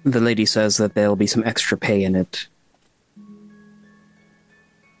 The lady says that there'll be some extra pay in it.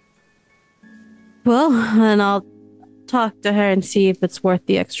 Well, then I'll talk to her and see if it's worth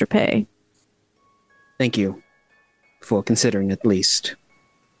the extra pay. Thank you for considering at least.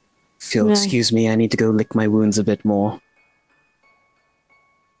 If you'll Yeah. excuse me, I need to go lick my wounds a bit more.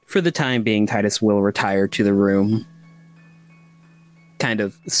 For the time being, Titus will retire to the room, kind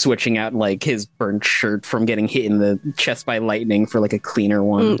of switching out like his burnt shirt from getting hit in the chest by lightning for like a cleaner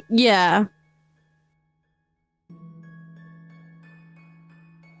one. Yeah.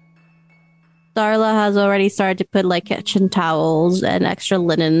 Darla has already started to put like kitchen towels and extra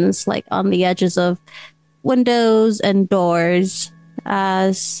linens like on the edges of windows and doors,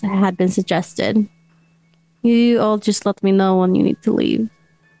 as had been suggested. You all just let me know when you need to leave,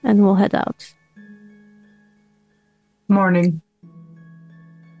 and we'll head out. Morning.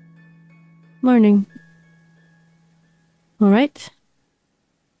 Morning. All right.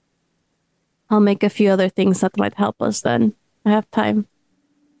 I'll make a few other things that might help us then. I have time.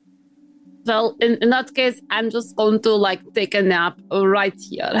 Well, in that case, I'm just going to like take a nap right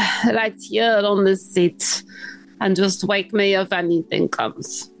here on this seat, and just wake me if anything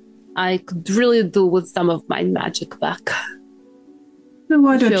comes. I could really do with some of my magic back. Then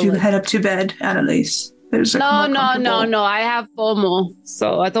why don't Feel you it. head up to bed, Annalise? There's No. I have FOMO,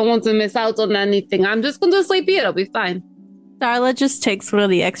 so I don't want to miss out on anything. I'm just going to sleep here. It'll be fine. Darla just takes one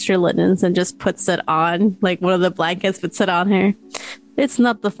of the extra linens and just puts it on, like one of the blankets puts it on her. It's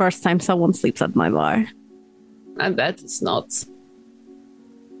not the first time someone sleeps at my bar. I bet it's not.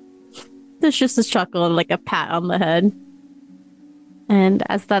 There's just a chuckle and like a pat on the head. And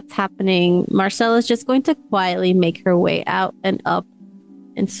as that's happening, Marcella's just going to quietly make her way out and up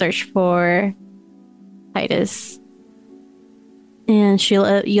in search for Titus. And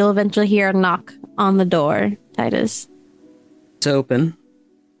you'll eventually hear a knock on the door, Titus. It's open.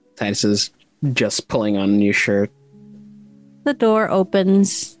 Titus is just pulling on a new shirt. The door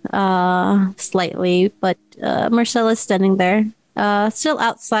opens slightly, but Marcella's standing there, still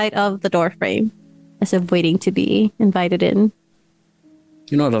outside of the door frame, as if waiting to be invited in.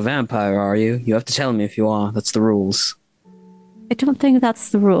 You're not a vampire, are you? You have to tell me if you are. That's the rules. I don't think that's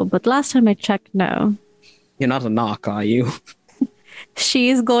the rule, but last time I checked, no. You're not a knock, are you?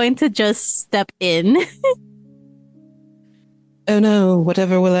 She's going to just step in. Oh no,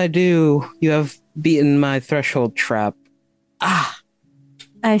 whatever will I do? You have beaten my threshold trap. Ah!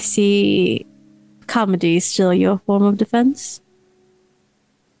 I see comedy is still your form of defense.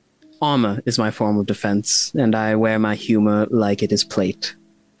 Armor is my form of defense, and I wear my humor like it is plate.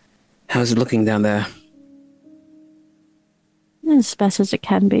 How's it looking down there? As best as it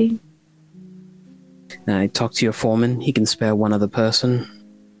can be. I talked to your foreman. He can spare one other person.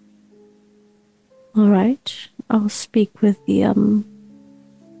 All right. I'll speak with the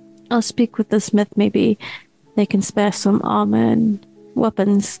smith. Maybe they can spare some armor and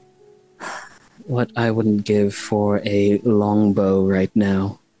weapons. What I wouldn't give for a longbow right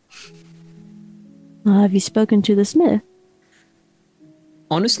now. Have you spoken to the smith?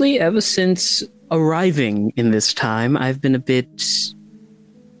 Honestly, ever since arriving in this time, I've been a bit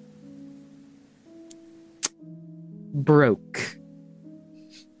broke.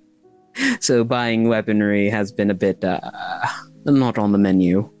 So buying weaponry has been a bit not on the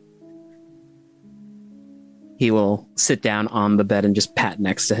menu. He will sit down on the bed and just pat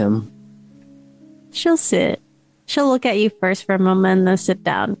next to him. She'll sit. She'll look at you first for a moment and then sit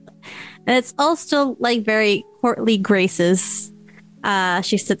down. And it's all still like very courtly graces.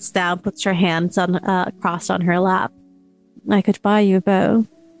 She sits down, puts her hands on crossed on her lap. I could buy you a bow.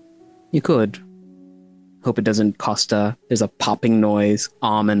 You could. Hope it doesn't cost there's a popping noise,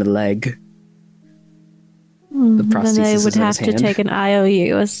 arm and a leg. The prosthesis then I would is in have his to hand. take an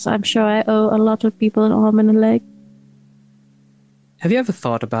IOU, as I'm sure I owe a lot of people an arm and a leg. Have you ever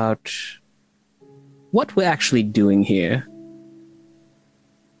thought about what we're actually doing here?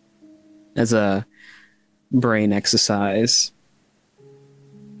 As a brain exercise.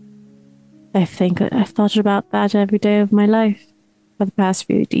 I think I've thought about that every day of my life for the past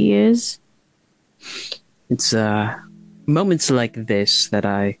few years. It's moments like this that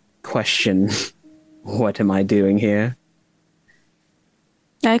I question, what am I doing here?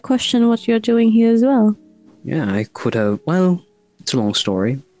 I question what you're doing here as well. Yeah, I could have, well, it's a long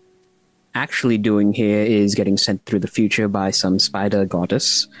story. Actually doing here is getting sent through the future by some spider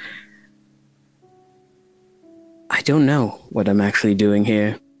goddess. I don't know what I'm actually doing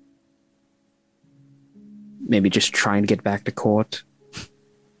here. Maybe just trying to get back to court.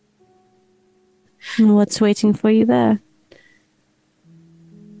 And what's waiting for you there?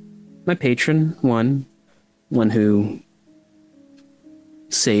 My patron, one who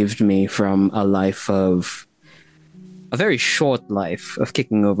saved me from a very short life of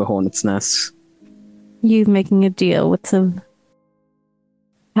kicking over hornets' nests. You making a deal with some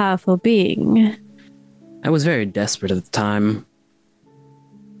powerful being. I was very desperate at the time.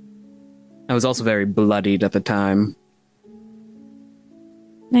 I was also very bloodied at the time.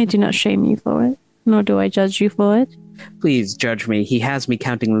 I do not shame you for it, nor do I judge you for it. Please judge me. He has me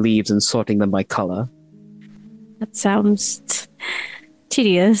counting leaves and sorting them by color. That sounds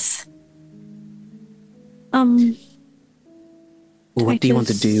tedious. What do you want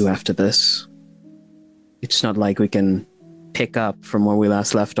to do after this? It's not like we can pick up from where we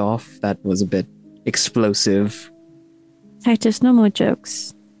last left off. That was a bit explosive. Titus, no more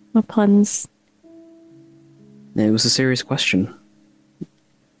jokes. No puns. It was a serious question.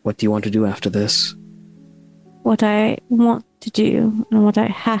 What do you want to do after this? What I want to do and what I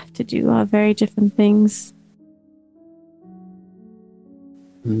have to do are very different things.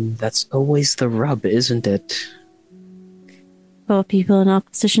 That's always the rub, isn't it? For people in our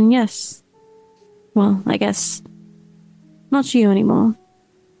position, yes. Well, I guess not you anymore.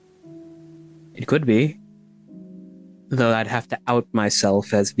 It could be. Though I'd have to out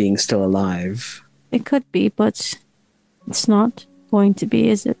myself as being still alive. It could be, but it's not going to be,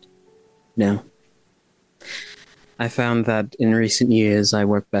 is it? No. I found that in recent years I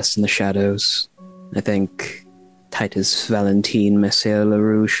work best in the shadows. I think Titus Valentine Messier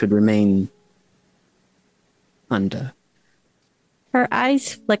LaRue should remain under. Her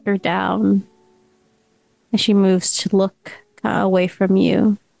eyes flicker down as she moves to look away from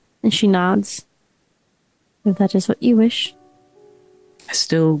you, and she nods. If that is what you wish.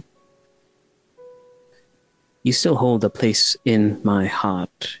 You still hold a place in my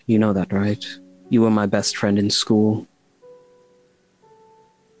heart. You know that, right? You were my best friend in school.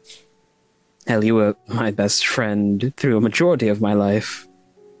 Hell, you were my best friend through a majority of my life.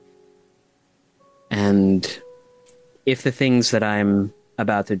 And if the things that I'm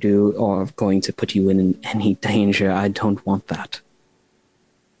about to do are going to put you in any danger, I don't want that.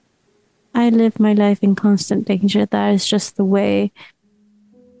 I live my life in constant danger. That is just the way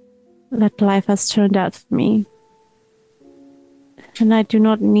that life has turned out for me. And I do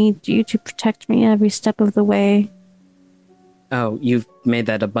not need you to protect me every step of the way. Oh, you've made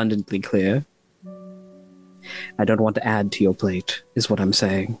that abundantly clear. I don't want to add to your plate, is what I'm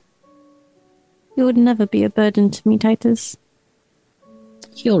saying. You would never be a burden to me, Titus.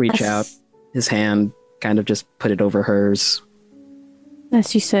 He'll reach out, his hand kind of just put it over hers.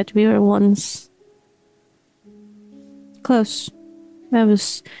 As you said, we were once close. I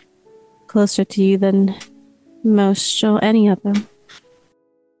was closer to you than most or any of them.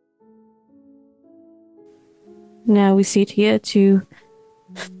 Now we sit here, two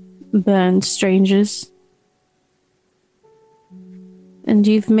burned strangers. And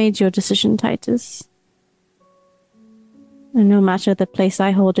you've made your decision, Titus. And no matter the place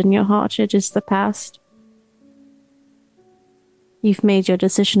I hold in your heart, it is the past. You've made your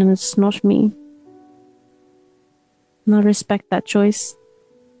decision and it's not me. And I respect that choice.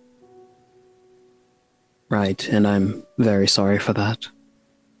 Right, and I'm very sorry for that.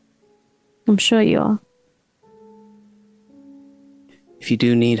 I'm sure you are. If you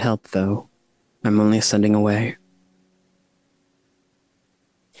do need help, though, I'm only sending away.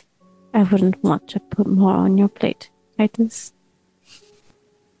 I wouldn't want to put more on your plate, Titus.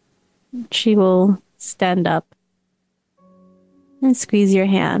 She will stand up and squeeze your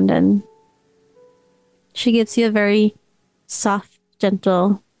hand, and she gives you a very soft,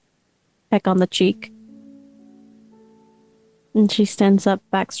 gentle peck on the cheek. And she stands back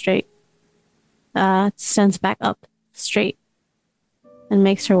up straight and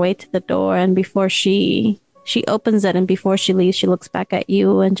makes her way to the door. And before she opens it, and before she leaves, she looks back at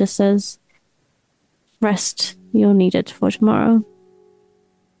you and just says, "Rest. You'll need it for tomorrow."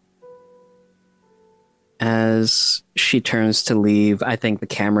 As she turns to leave, I think the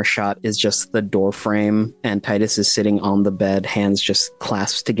camera shot is just the door frame, and Titus is sitting on the bed, hands just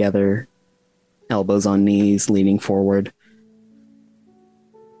clasped together, elbows on knees, leaning forward.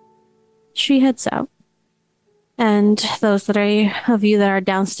 She heads out. And those of you that are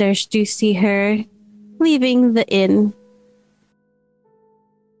downstairs do see her leaving the inn.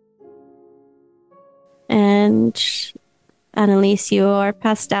 And Annalise, you are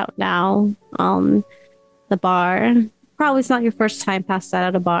passed out now on the bar. Probably it's not your first time passed out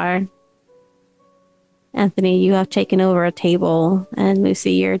at a bar. Anthony, you have taken over a table. And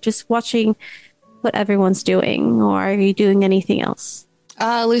Lucy, you're just watching what everyone's doing. Or are you doing anything else?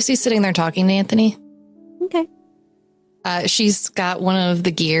 Lucy's sitting there talking to Anthony. Okay. She's got one of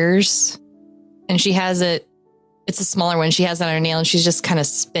the gears, and she has it. It's a smaller one. She has it on her nail, and she's just kind of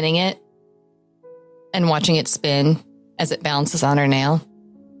spinning it and watching it spin as it bounces on her nail.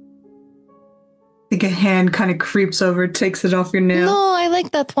 I think a hand kind of creeps over, takes it off your nail. No, I like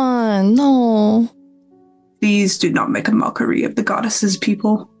that one. No. Please do not make a mockery of the goddesses,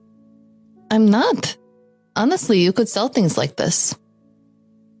 people. I'm not. Honestly, you could sell things like this.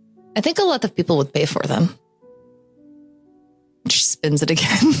 I think a lot of people would pay for them. She spins it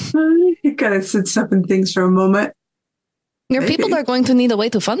again. You gotta sit up in things for a moment. Your people are going to need a way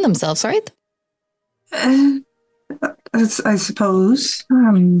to fund themselves, right? I suppose.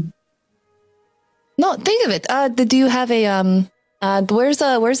 No, think of it. Do you have a where's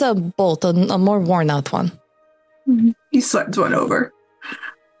a bolt, a more worn out one? He slides one over.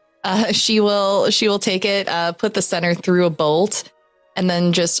 She will take it, put the center through a bolt, and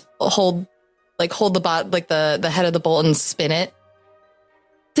then just hold the head of the bolt and spin it.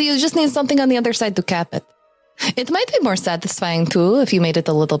 So you just need something on the other side to cap it. It might be more satisfying too if you made it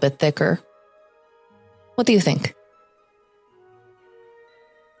a little bit thicker. What do you think?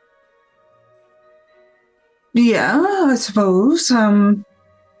 Yeah, I suppose.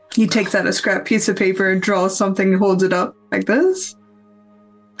 He takes out a scrap piece of paper and draws something and holds it up like this.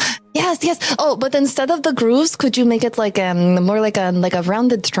 Yes. Oh, but instead of the grooves, could you make it like more like a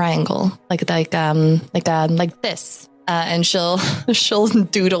rounded triangle, like this? And she'll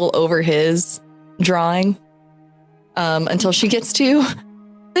doodle over his drawing until she gets to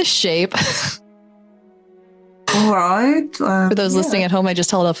this shape. All right. For those listening at home, I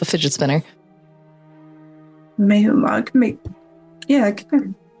just held up a fidget spinner. I can make. Yeah, I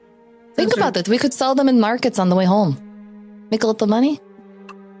can. Think about it. We could sell them in markets on the way home. Make a little money.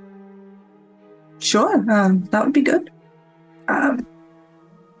 Sure, that would be good. Are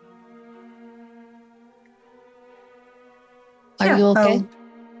you okay?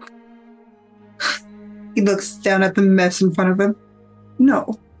 He looks down at the mess in front of him.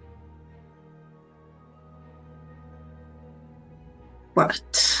 No.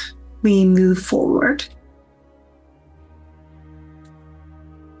 But we move forward.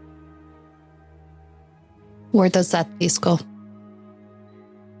 Where does that piece go?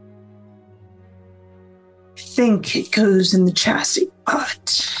 I think it goes in the chassis,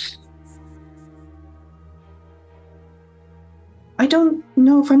 but I don't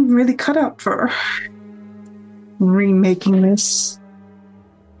know if I'm really cut out for remaking this.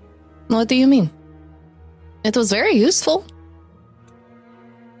 What do you mean? It was very useful.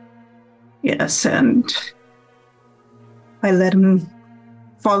 Yes, and I let him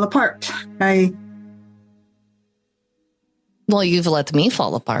fall apart. Well, you've let me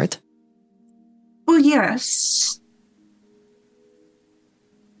fall apart. Well, yes.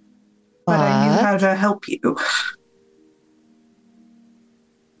 But I knew how to help you.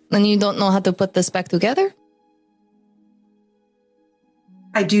 And you don't know how to put this back together?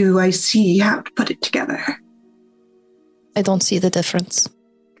 I do. I see how to put it together. I don't see the difference.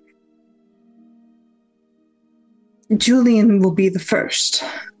 Julian will be the first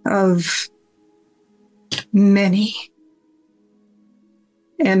of many.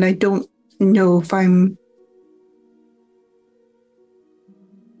 And I don't know if I'm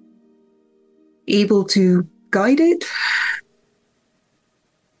able to guide it.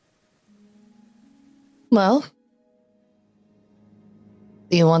 Well,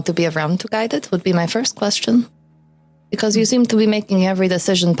 do you want to be around to guide it? Would be my first question. Because you seem to be making every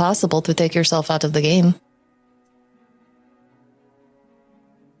decision possible to take yourself out of the game.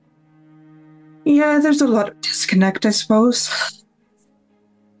 Yeah, there's a lot of disconnect, I suppose.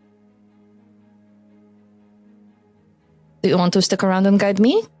 Do you want to stick around and guide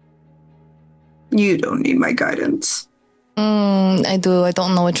me? You don't need my guidance. I do. I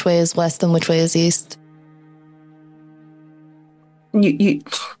don't know which way is west and which way is east. You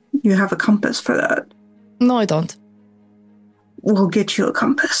have a compass for that. No, I don't. We'll get you a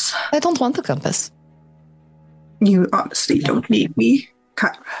compass. I don't want a compass. You honestly don't need me,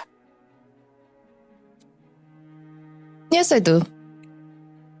 Kyra. Yes, I do.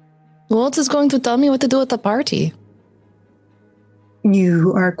 Who else is going to tell me what to do at the party?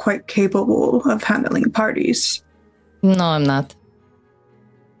 You are quite capable of handling parties. No, I'm not.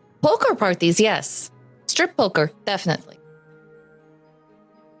 Poker parties, yes. Strip poker, definitely.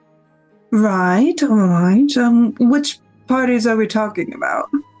 Right, all right. Which parties are we talking about?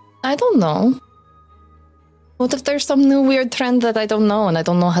 I don't know. What if there's some new weird trend that I don't know and I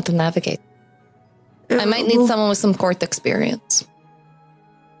don't know how to navigate? I might need someone with some court experience.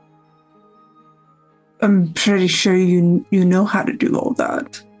 I'm pretty sure you know how to do all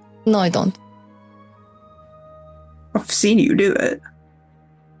that. No, I don't. I've seen you do it.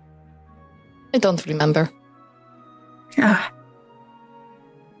 I don't remember. Yeah.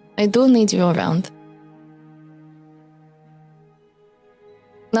 I do need you around.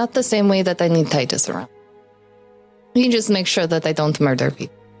 Not the same way that I need Titus around. You just make sure that I don't murder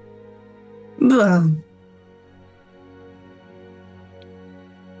people. Well,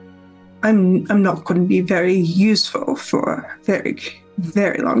 I'm not going to be very useful for a very,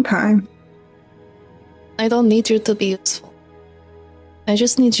 very long time. I don't need you to be useful. I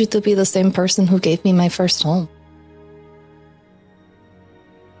just need you to be the same person who gave me my first home.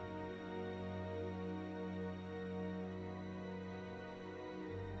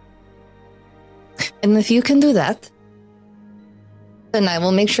 And if you can do that, then I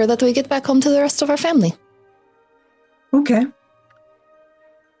will make sure that we get back home to the rest of our family. Okay.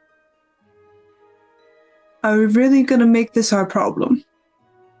 Are we really going to make this our problem?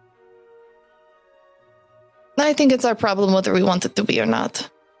 I think it's our problem whether we want it to be or not.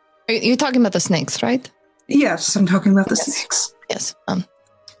 You're talking about the snakes, right? Yes, I'm talking about the Yes. snakes. Yes.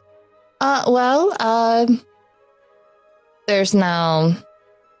 There's now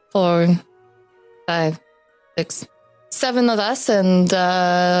 4, 5, 6, 7 of us, and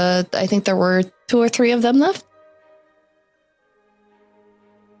I think there were 2 or 3 of them left.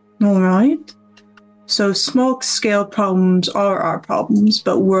 All right. So small-scale problems are our problems,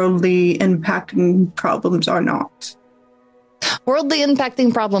 but worldly impacting problems are not. Worldly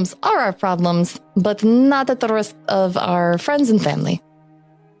impacting problems are our problems, but not at the risk of our friends and family.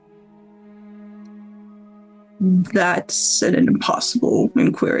 That's an impossible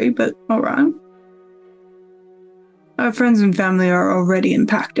inquiry, but all right. Our friends and family are already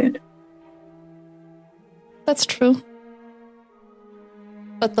impacted. That's true.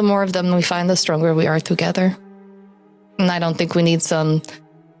 But the more of them we find, the stronger we are together. And I don't think we need some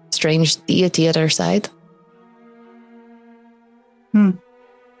strange deity at our side.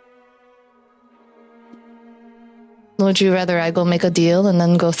 Would you rather I go make a deal and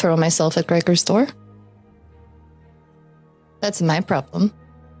then go throw myself at Gregor's door? That's my problem.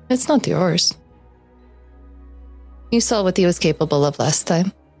 It's not yours. You saw what he was capable of last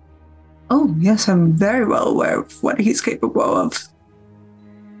time. Oh, yes, I'm very well aware of what he's capable of.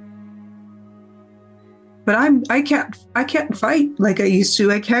 But I can't fight like I used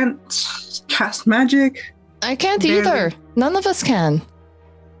to. I can't cast magic. I can't Barely. either. None of us can.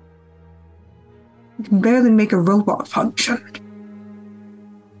 I can barely make a robot function.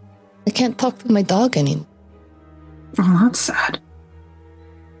 I can't talk to my dog anymore. Oh, that's sad.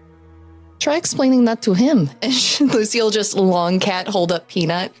 Try explaining that to him. And Lucille just long cat hold up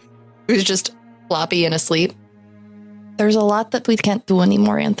Peanut, who's just floppy and asleep. There's a lot that we can't do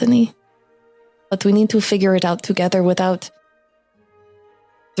anymore, Anthony. But we need to figure it out together without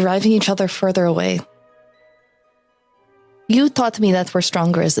driving each other further away. You taught me that we're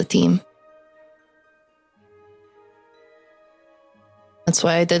stronger as a team. That's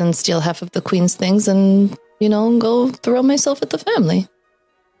why I didn't steal half of the Queen's things and, go throw myself at the family.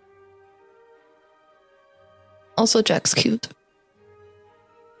 Also, Jack's cute.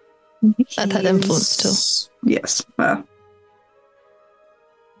 That had influence too. Yes. Well,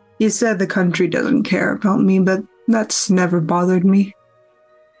 you said the country doesn't care about me, but that's never bothered me.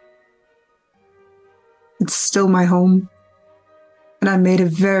 It's still my home. And I made a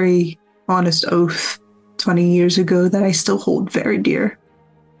very honest oath 20 years ago that I still hold very dear.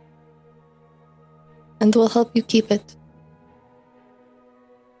 And we'll help you keep it.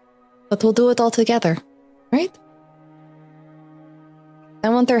 But we'll do it all together, right? I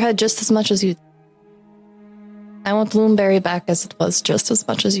want their head just as much as you. I want Bloomberry back as it was just as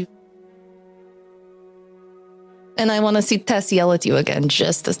much as you. And I want to see Tess yell at you again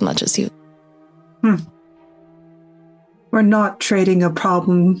just as much as you. We're not trading a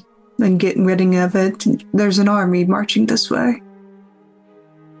problem and getting rid of it. There's an army marching this way.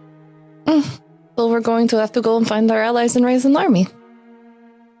 Well, we're going to have to go and find our allies and raise an army.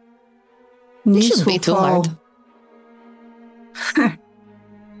 It shouldn't be too hard.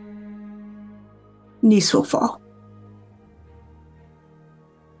 Nice will fall.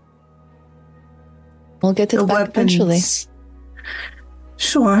 We'll get it back eventually.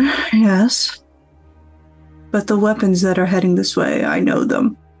 Sure, yes. But the weapons that are heading this way, I know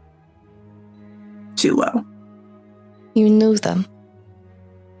them too well. You knew them.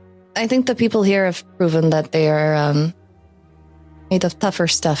 I think the people here have proven that they are made of tougher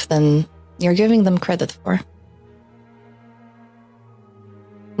stuff than you're giving them credit for.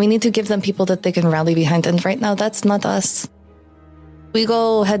 We need to give them people that they can rally behind, and right now that's not us. We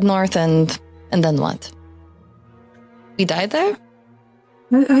go head north and then what? We die there?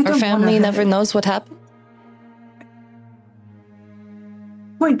 Our family never knows what happened?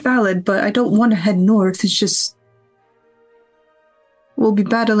 Point valid, but I don't want to head north. It's just... We'll be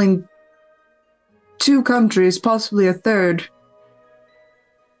battling 2 countries, possibly a third.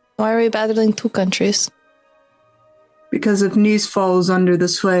 Why are we battling 2 countries? Because if Nice falls under the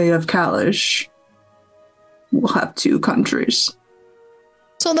sway of Kalish, we'll have 2 countries.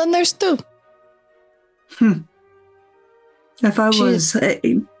 So then there's 2. If I was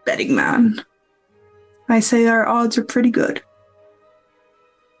a betting man, I say our odds are pretty good.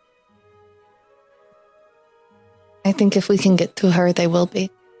 I think if we can get to her, they will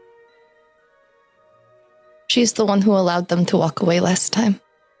be. She's the one who allowed them to walk away last time.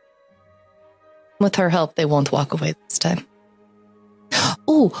 With her help, they won't walk away this time.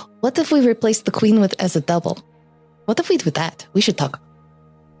 Oh, what if we replace the queen as a double? What if we do that? We should talk.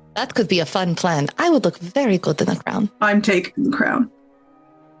 That could be a fun plan. I would look very good in a crown. I'm taking the crown.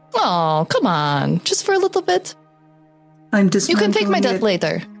 Oh, come on. Just for a little bit. I'm You dismantling can fake my death it.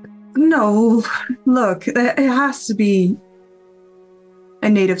 later. No, look, it has to be a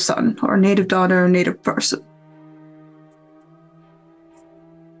native son, or a native daughter, or a native person.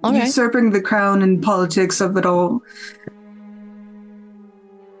 All right. Usurping the crown and politics of it all.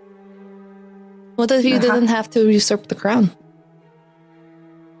 What if you didn't have to usurp the crown?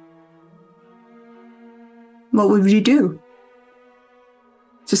 What would you do?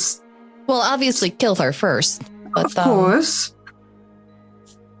 Just... Well, obviously kill her first. But, of course.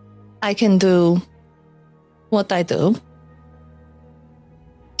 I can do what I do.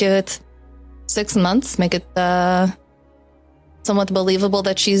 Give it 6 months, make it somewhat believable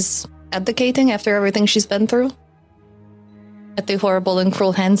that she's abdicating after everything she's been through. At the horrible and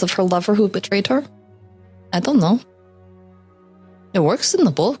cruel hands of her lover who betrayed her. I don't know. It works in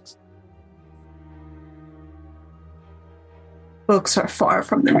the books. Books are far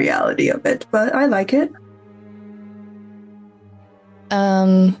from the reality of it, but I like it.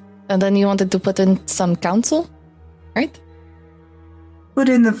 And then you wanted to put in some council, right? Put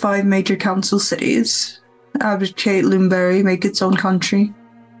in the 5 major council cities. Abdicate Loomberry, make its own country.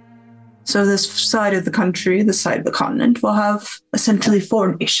 So this side of the country, this side of the continent, will have essentially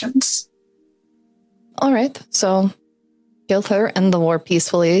 4 nations. All right, so kill her, end the war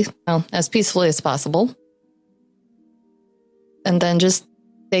peacefully, well, as peacefully as possible. And then just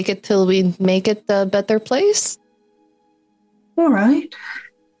take it till we make it a better place? All right.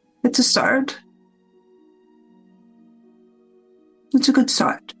 It's a start. It's a good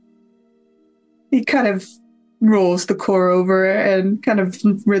start. He kind of rolls the core over and kind of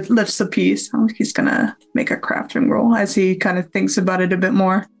lifts a piece. He's gonna make a crafting roll as he kind of thinks about it a bit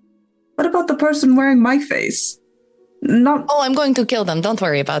more. What about the person wearing my face? Not... Oh, I'm going to kill them. Don't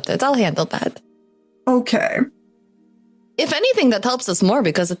worry about it. I'll handle that. Okay. If anything, that helps us more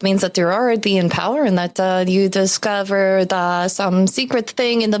because it means that you're already in power and that you discovered some secret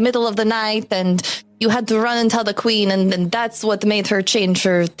thing in the middle of the night and you had to run and tell the queen and that's what made her change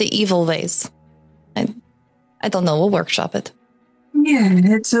the evil ways. I don't know. We'll workshop it. Yeah,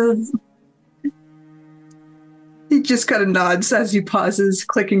 it's a... He just kind of nods as he pauses,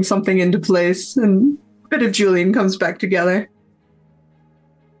 clicking something into place, and a bit of Julian comes back together.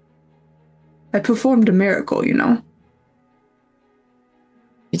 I performed a miracle, you know.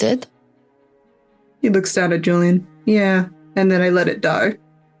 You did? He looks down at Julian. Yeah, and then I let it die.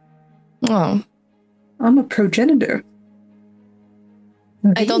 Oh. I'm a progenitor.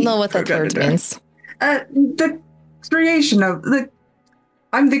 I don't know what that word Progenitor. means. The creation of the.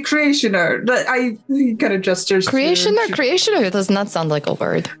 I'm the creationer. I kind of gestures. Creation or creationer does not sound like a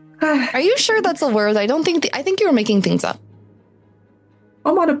word. Are you sure that's a word? I don't think. I think you were making things up.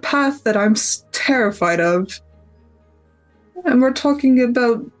 I'm on a path that I'm terrified of. And we're talking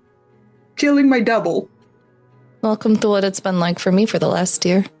about killing my double. Welcome to what it's been like for me for the last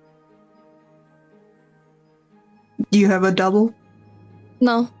year. You have a double?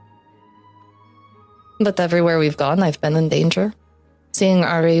 No. But everywhere we've gone, I've been in danger. Seeing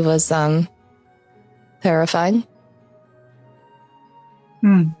Ari was, terrifying.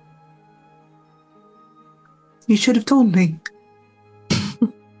 You should have told me.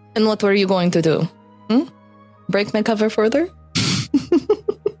 And what were you going to do? Break my cover further?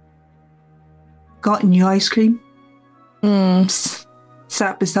 Gotten you ice cream?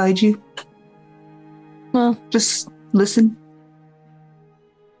 Sat beside you? Well, Just listen.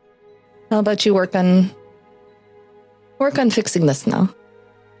 how about you work on fixing this now?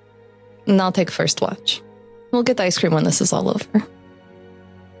 And I'll take first watch. We'll get the ice cream when this is all over.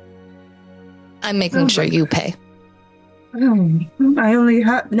 I'm making sure you pay. I only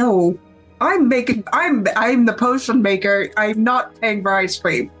have no. I'm the potion maker. I'm not paying for ice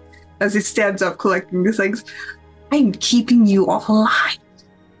cream. As he stands up collecting the things. I'm keeping you alive.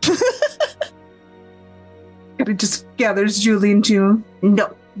 And it just gathers Julian to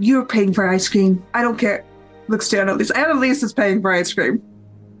no, you're paying for ice cream. I don't care. Looks to Annalise. Annalise is paying for ice cream.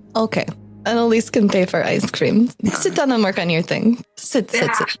 Okay. Annalise can pay for ice cream. Sit down and work on your thing. Sit.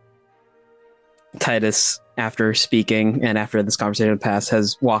 Titus, after speaking and after this conversation passed,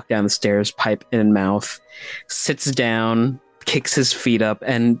 has walked down the stairs, pipe in mouth, sits down, kicks his feet up,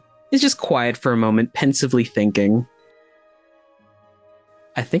 and is just quiet for a moment, pensively thinking.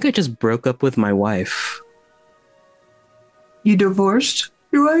 I think I just broke up with my wife. You divorced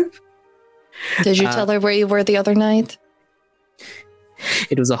your wife? Did you tell her where you were the other night?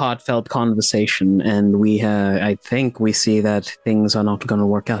 It was a heartfelt conversation, and I think we see that things are not going to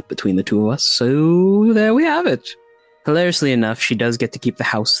work out between the two of us. So there we have it. Hilariously enough, she does get to keep the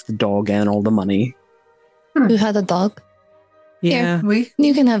house, the dog, and all the money. You had a dog? Yeah.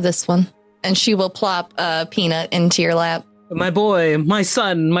 You can have this one. And she will plop a peanut into your lap. My boy, my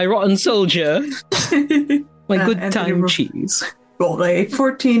son, my rotten soldier. My good Anthony time cheese. Rolled a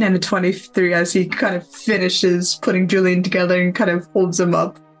 14 and a 23 as he kind of finishes putting Julian together and kind of holds him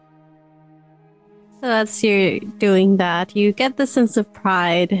up. So that's you doing that. You get the sense of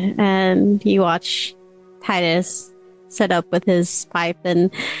pride, and you watch Titus set up with his pipe, and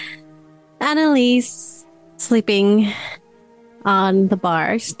Annalise sleeping on the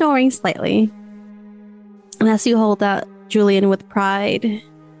bar, snoring slightly. And as you hold out Julian with pride,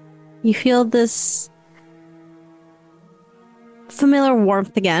 you feel this familiar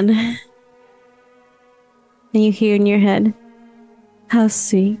warmth again. And you hear in your head, how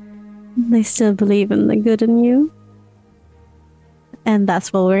sweet. They still believe in the good in you. And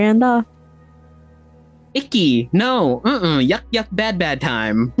that's where we end off. Icky. No. Yuck, yuck, bad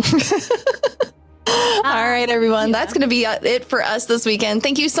time. All right, everyone. That's going to be it for us this weekend.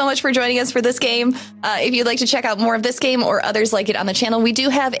 Thank you so much for joining us for this game. If you'd like to check out more of this game or others like it on the channel, we do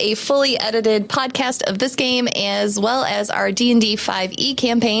have a fully edited podcast of this game, as well as our D&D 5e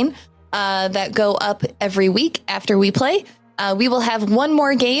campaign that go up every week after we play. We will have one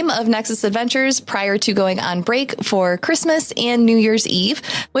more game of Nexus Adventures prior to going on break for Christmas and New Year's Eve,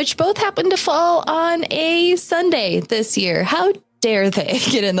 which both happen to fall on a Sunday this year. How dare they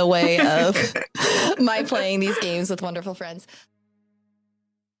get in the way of my playing these games with wonderful friends.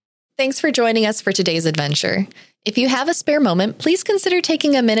 Thanks for joining us for today's adventure. If you have a spare moment, please consider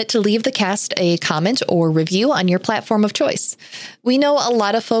taking a minute to leave the cast a comment or review on your platform of choice. We know a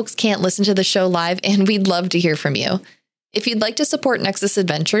lot of folks can't listen to the show live, and we'd love to hear from you. If you'd like to support Nexus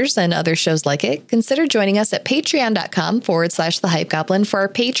Adventures and other shows like it, consider joining us at patreon.com/The Hype Goblin for our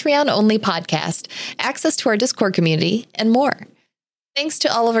Patreon-only podcast, access to our Discord community, and more. Thanks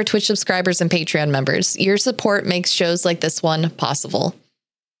to all of our Twitch subscribers and Patreon members. Your support makes shows like this one possible.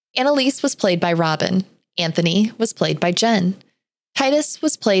 Annalise was played by Robin. Anthony was played by Jen. Titus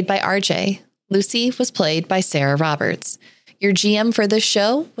was played by RJ. Lucy was played by Sarah Roberts. Your GM for this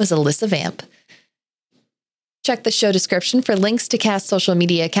show was Alyssa Vamp. Check the show description for links to cast social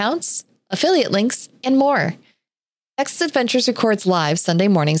media accounts, affiliate links, and more. Nexus Adventures records live Sunday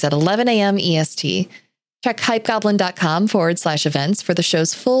mornings at 11 a.m. EST. Check hypegoblin.com/events for the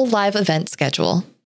show's full live event schedule.